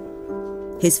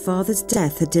 His father's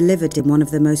death had delivered him one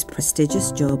of the most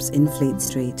prestigious jobs in Fleet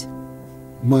Street.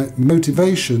 My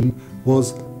motivation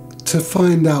was to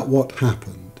find out what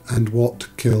happened and what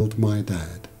killed my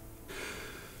dad.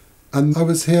 And I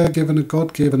was here given a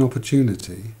God-given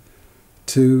opportunity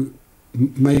to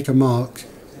make a mark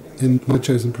in my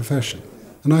chosen profession.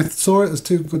 And I saw it as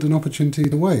too good an opportunity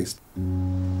to waste.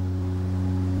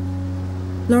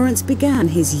 Lawrence began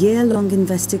his year-long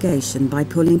investigation by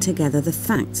pulling together the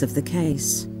facts of the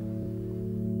case.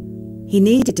 He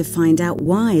needed to find out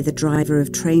why the driver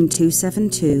of train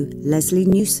 272, Leslie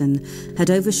Newsome, had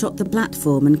overshot the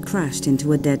platform and crashed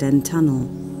into a dead-end tunnel.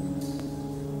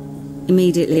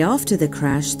 Immediately after the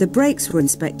crash, the brakes were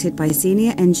inspected by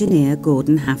senior engineer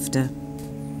Gordon Hafter.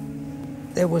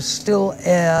 There was still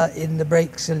air in the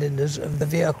brake cylinders of the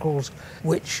vehicles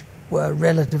which were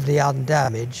relatively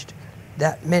undamaged.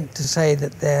 That meant to say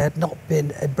that there had not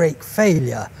been a brake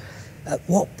failure. At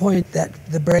what point that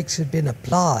the brakes had been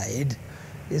applied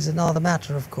is another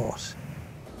matter, of course.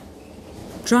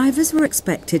 Drivers were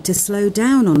expected to slow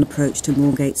down on approach to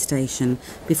Moorgate station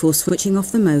before switching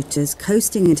off the motors,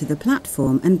 coasting into the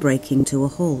platform and braking to a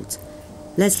halt.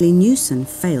 Leslie Newsome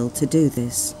failed to do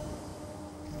this.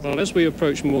 Well, as we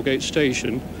approached Moorgate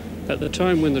station, at the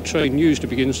time when the train usually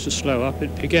begins to slow up,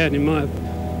 it began, in my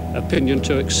opinion,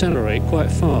 to accelerate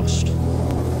quite fast.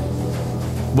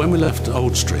 When we left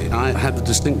Old Street, I had the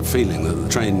distinct feeling that the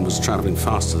train was travelling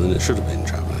faster than it should have been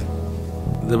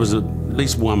travelling. There was at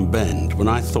least one bend when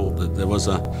I thought that there was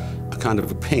a kind of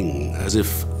a ping, as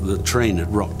if the train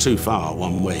had rocked too far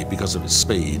one way because of its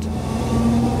speed.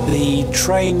 The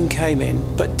train came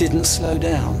in but didn't slow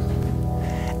down.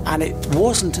 And it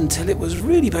wasn't until it was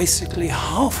really basically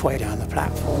halfway down the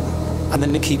platform, and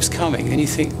then it keeps coming, and you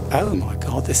think, oh my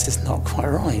God, this is not quite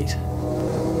right.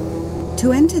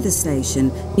 To enter the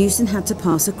station, Newsome had to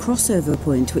pass a crossover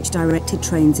point which directed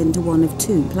trains into one of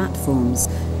two platforms.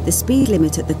 The speed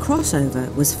limit at the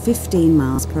crossover was 15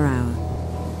 miles per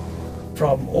hour.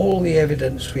 From all the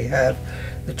evidence we have,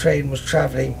 the train was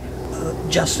travelling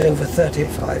just over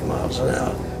 35 miles an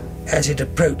hour as it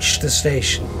approached the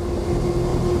station.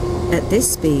 At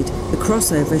this speed, the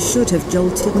crossover should have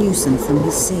jolted Newsome from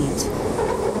his seat.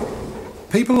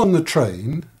 People on the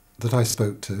train that I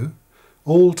spoke to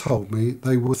all told me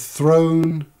they were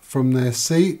thrown from their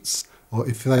seats, or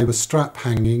if they were strap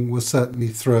hanging, were certainly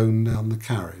thrown down the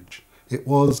carriage. It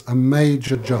was a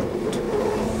major jolt.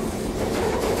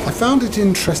 I found it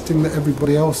interesting that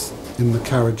everybody else in the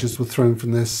carriages were thrown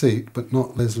from their seat, but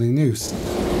not Leslie Newsome.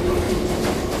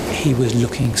 He was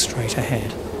looking straight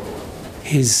ahead.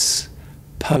 His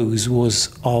pose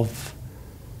was of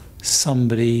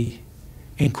somebody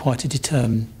in quite a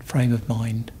determined frame of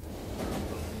mind.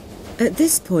 At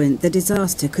this point, the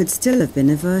disaster could still have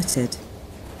been averted.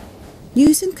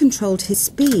 Newsome controlled his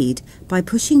speed by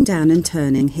pushing down and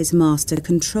turning his master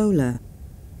controller.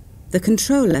 The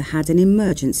controller had an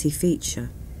emergency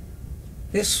feature.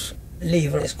 This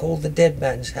lever is called the dead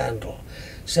man's handle,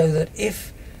 so that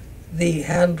if the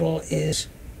handle is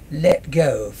let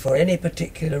go for any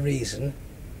particular reason,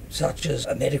 such as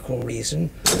a medical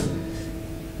reason,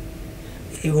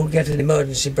 you will get an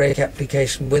emergency brake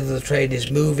application whether the train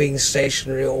is moving,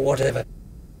 stationary or whatever.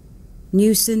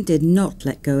 Newsome did not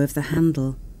let go of the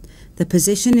handle. The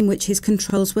position in which his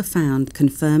controls were found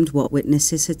confirmed what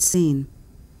witnesses had seen.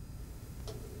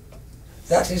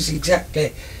 That is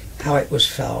exactly how it was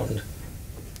found.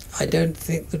 I don't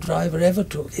think the driver ever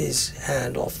took his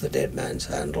hand off the dead man's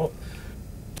handle.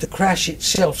 The crash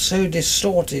itself so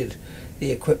distorted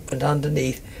the equipment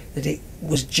underneath that it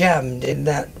was jammed in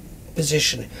that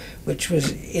position, which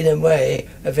was in a way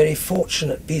a very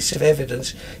fortunate piece of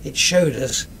evidence. It showed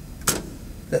us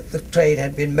that the train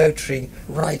had been motoring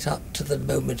right up to the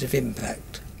moment of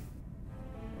impact.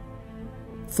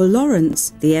 For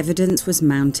Lawrence, the evidence was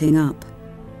mounting up.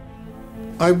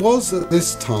 I was at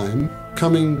this time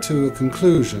coming to a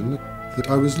conclusion that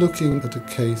I was looking at a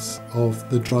case of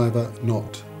the driver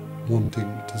not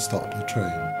wanting to stop a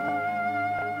train.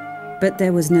 But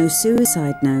there was no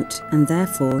suicide note and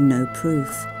therefore no proof.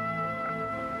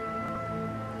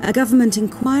 A government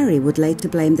inquiry would later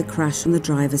blame the crash on the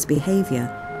driver's behaviour,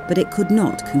 but it could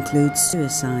not conclude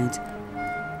suicide.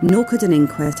 Nor could an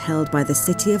inquest held by the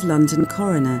City of London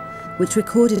coroner, which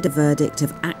recorded a verdict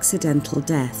of accidental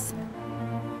death.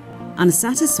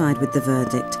 Unsatisfied with the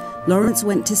verdict, Lawrence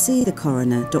went to see the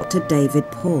coroner, Dr. David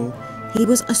Paul. He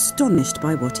was astonished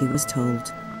by what he was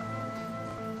told.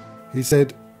 He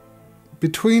said,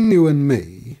 "Between you and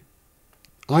me,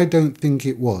 I don't think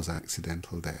it was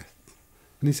accidental death."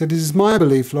 And he said, "It is my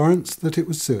belief, Lawrence, that it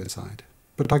was suicide.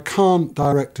 But I can't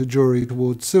direct a jury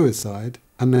towards suicide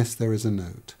unless there is a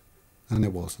note." And there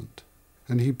wasn't.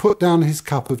 And he put down his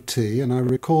cup of tea, and I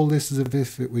recall this as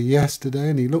if it were yesterday,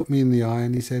 and he looked me in the eye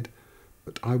and he said,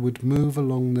 "But I would move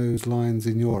along those lines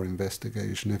in your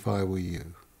investigation if I were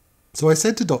you." So I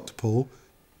said to Dr. Paul,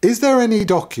 "Is there any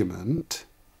document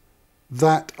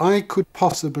that I could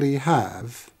possibly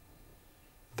have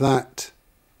that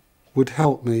would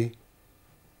help me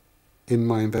in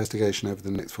my investigation over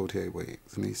the next 48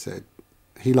 weeks?" And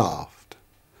he laughed.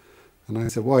 And I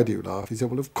said, "Why do you laugh?" He said,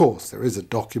 "Well, of course, there is a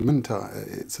document.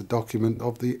 It's a document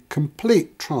of the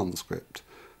complete transcript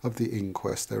of the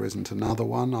inquest. There isn't another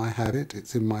one. I have it.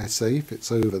 It's in my safe.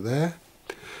 It's over there.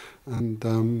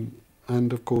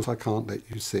 And of course, I can't let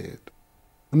you see it."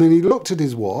 And then he looked at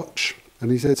his watch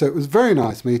and he said, "So it was very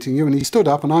nice meeting you." And he stood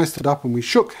up and I stood up and we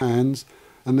shook hands.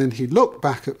 And then he looked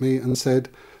back at me and said,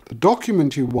 "The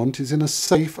document you want is in a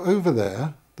safe over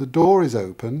there. The door is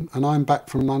open and I'm back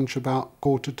from lunch about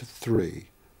 2:45.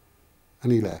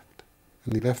 And he left.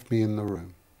 And he left me in the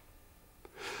room.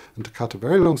 And to cut a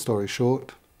very long story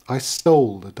short, I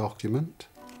stole the document.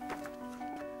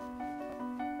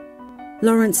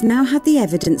 Lawrence now had the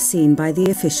evidence seen by the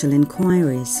official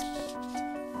inquiries.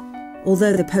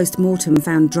 Although the post-mortem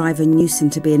found driver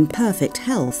Newsome to be in perfect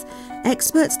health,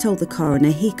 experts told the coroner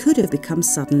he could have become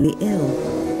suddenly ill.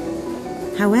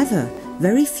 However,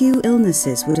 very few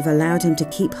illnesses would have allowed him to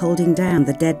keep holding down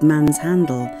the dead man's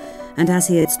handle, and as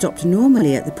he had stopped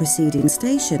normally at the preceding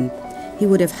station, he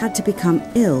would have had to become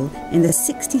ill in the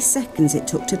 60 seconds it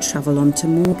took to travel on to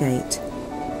Moorgate.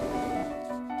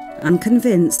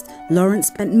 Unconvinced, Lawrence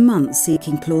spent months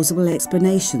seeking plausible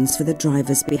explanations for the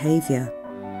driver's behaviour.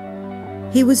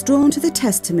 He was drawn to the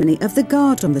testimony of the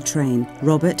guard on the train,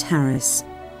 Robert Harris.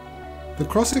 The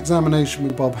cross-examination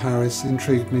with Bob Harris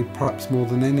intrigued me perhaps more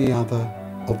than any other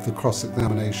of the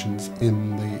cross-examinations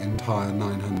in the entire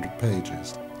 900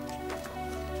 pages.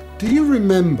 "Do you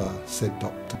remember," said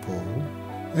Dr. Paul,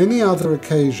 "any other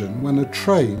occasion when a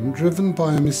train driven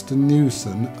by a Mr.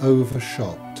 Newsome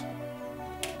overshot?"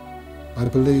 "I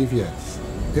believe yes.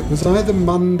 It was either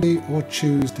Monday or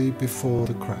Tuesday before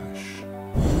the crash."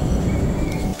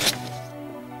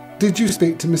 "Did you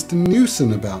speak to Mr.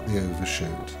 Newsome about the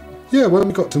overshoot?" "Yeah, when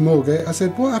we got to Moorgate, I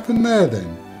said, 'What happened there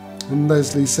then?' And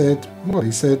Leslie said, well,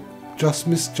 he said, 'Just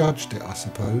misjudged it, I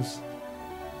suppose.'"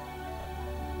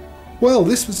 "Well,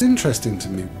 this was interesting to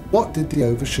me. What did the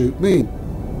overshoot mean?"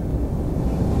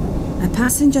 A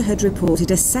passenger had reported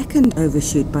a second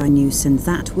overshoot by Newsome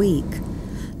that week.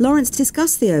 Lawrence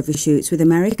discussed the overshoots with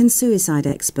American suicide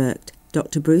expert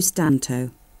Dr. Bruce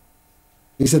Danto.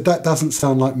 He said, "That doesn't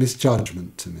sound like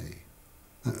misjudgment to me.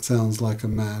 That sounds like a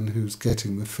man who's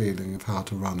getting the feeling of how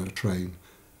to run a train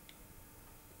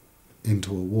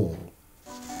into a wall."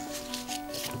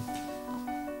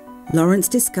 Lawrence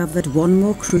discovered one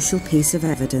more crucial piece of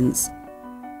evidence.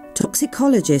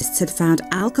 Toxicologists had found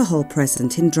alcohol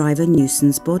present in driver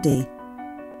Newsome's body.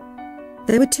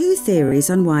 There were two theories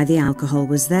on why the alcohol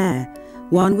was there.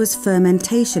 One was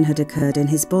fermentation had occurred in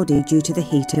his body due to the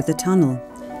heat of the tunnel.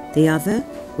 The other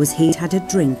was he'd had a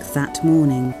drink that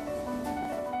morning.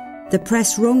 The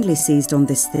press wrongly seized on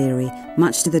this theory,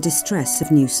 much to the distress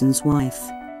of Newsome's wife.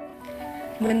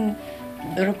 When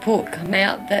the report came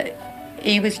out that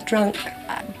he was drunk,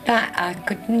 that I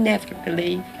could never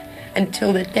believe.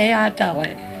 Until the day I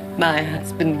died, my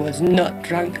husband was not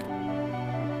drunk.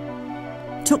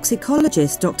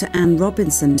 Toxicologist Dr. Anne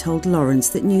Robinson told Lawrence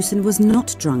that Newsome was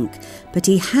not drunk, but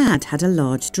he had had a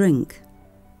large drink.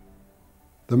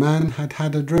 The man had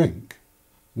had a drink.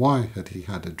 Why had he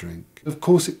had a drink? Of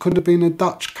course, it could have been a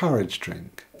Dutch courage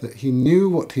drink, that he knew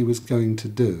what he was going to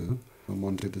do and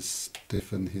wanted to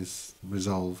stiffen his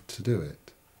resolve to do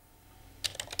it.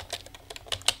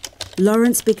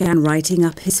 Lawrence began writing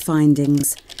up his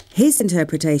findings. His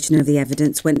interpretation of the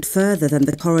evidence went further than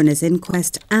the coroner's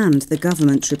inquest and the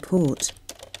government report.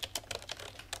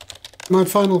 My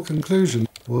final conclusion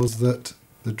was that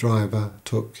the driver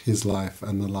took his life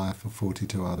and the life of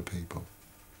 42 other people.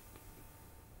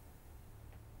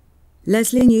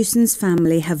 Leslie Newsome's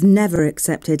family have never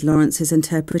accepted Lawrence's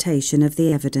interpretation of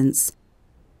the evidence.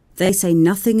 They say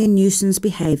nothing in Newsome's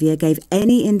behaviour gave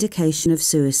any indication of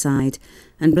suicide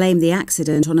and blame the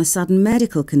accident on a sudden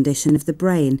medical condition of the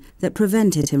brain that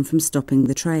prevented him from stopping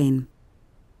the train.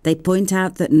 They point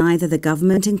out that neither the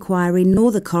government inquiry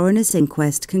nor the coroner's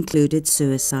inquest concluded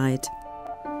suicide.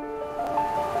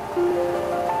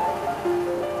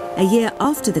 A year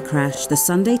after the crash, the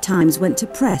Sunday Times went to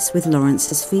press with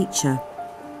Lawrence's feature.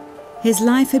 His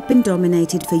life had been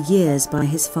dominated for years by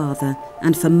his father,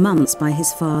 and for months by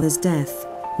his father's death.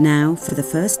 Now, for the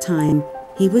first time,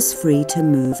 he was free to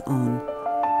move on.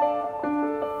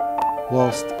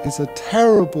 Whilst it's a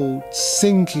terrible,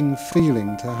 sinking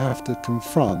feeling to have to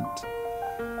confront,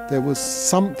 there was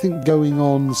something going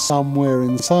on somewhere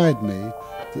inside me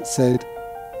that said,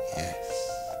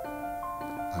 yes,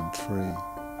 I'm free.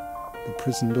 The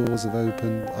prison doors have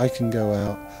opened, I can go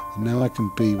out, and now I can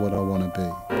be what I want to be.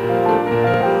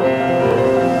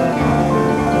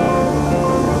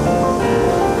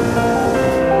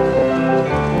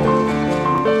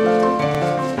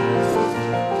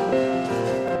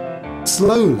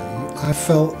 Slowly, I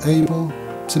felt able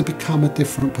to become a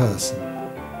different person.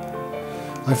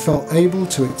 I felt able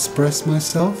to express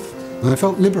myself, and I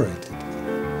felt liberated.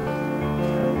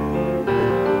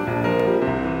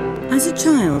 As a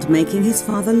child, making his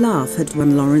father laugh had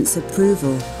won Lawrence's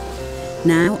approval.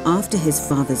 Now, after his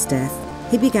father's death,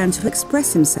 he began to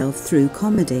express himself through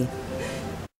comedy.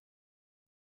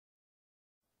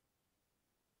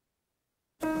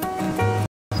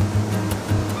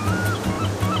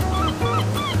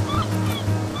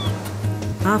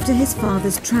 After his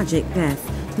father's tragic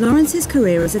death, Lawrence's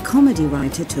career as a comedy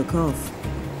writer took off.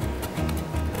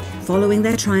 Following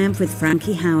their triumph with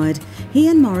Frankie Howard, he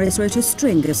and Morris wrote a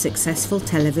string of successful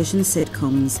television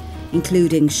sitcoms,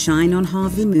 including Shine on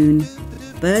Harvey Moon,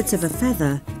 Birds of a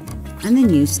Feather, and The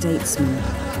New Statesman.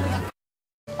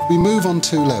 We move on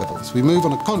two levels. We move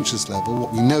on a conscious level,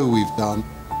 what we know we've done,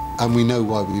 and we know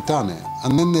why we've done it.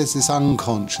 And then there's this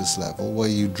unconscious level where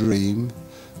you dream,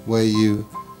 where you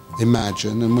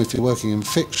imagine, and if you're working in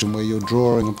fiction, where you're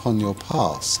drawing upon your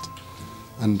past.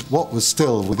 And what was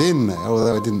still within there,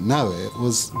 although I didn't know it,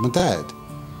 was my dad.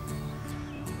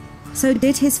 So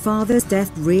did his father's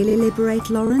death really liberate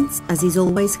Lawrence, as he's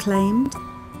always claimed?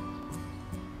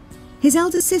 His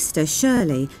elder sister,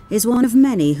 Shirley, is one of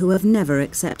many who have never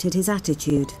accepted his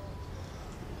attitude.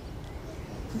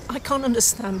 I can't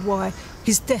understand why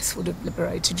his death would have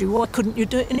liberated you. Why couldn't you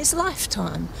do it in his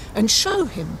lifetime and show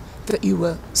him that you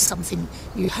were something,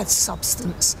 you had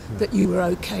substance, that you were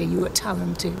okay, you were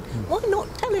talented? Why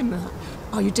not tell him that?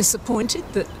 Are you disappointed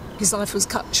that his life was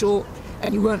cut short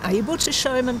and you weren't able to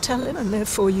show him and tell him, and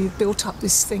therefore you built up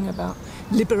this thing about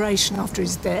liberation after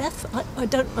his death? I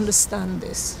don't understand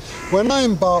this. When I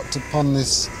embarked upon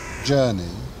this journey,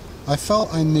 I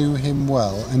felt I knew him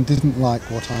well and didn't like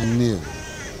what I knew.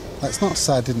 That's not to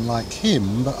say I didn't like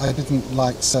him, but I didn't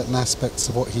like certain aspects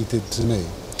of what he did to me.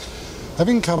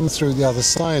 Having come through the other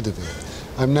side of it,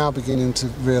 I'm now beginning to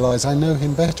realise I know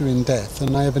him better in death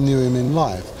than I ever knew him in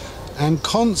life. And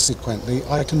consequently,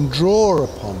 I can draw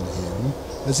upon him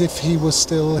as if he was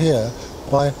still here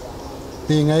by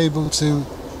being able to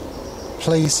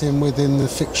place him within the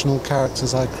fictional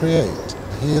characters I create.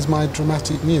 He is my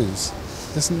dramatic muse.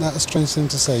 Isn't that a strange thing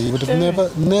to say? You would have never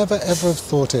ever have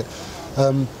thought it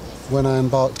when I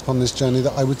embarked upon this journey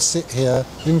that I would sit here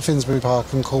in Finsbury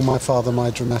Park and call my father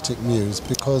my dramatic muse,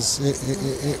 because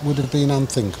it would have been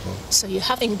unthinkable. So you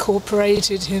have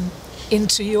incorporated him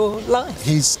into your life,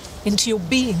 into your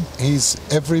being. He's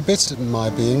every bit of my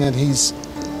being, and he's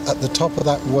at the top of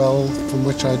that well from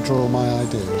which I draw my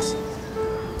ideas.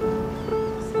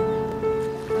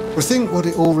 I think what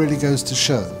it all really goes to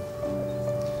show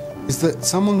is that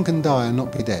someone can die and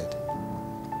not be dead,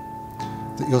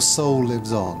 that your soul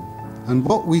lives on. And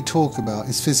what we talk about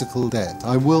is physical death.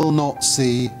 I will not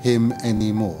see him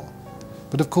anymore.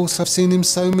 But of course I've seen him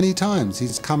so many times.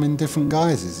 He's come in different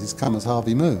guises. He's come as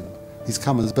Harvey Moon. He's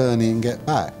come as Bernie in Get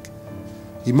Back.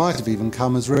 He might have even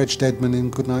come as Reg Deadman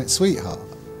in Goodnight Sweetheart.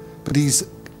 But he's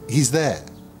there.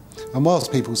 And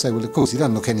whilst people say, well, of course, he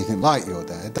doesn't look anything like your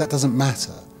dad, that doesn't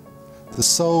matter. The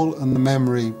soul and the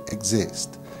memory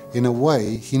exist. In a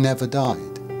way, he never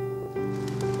died.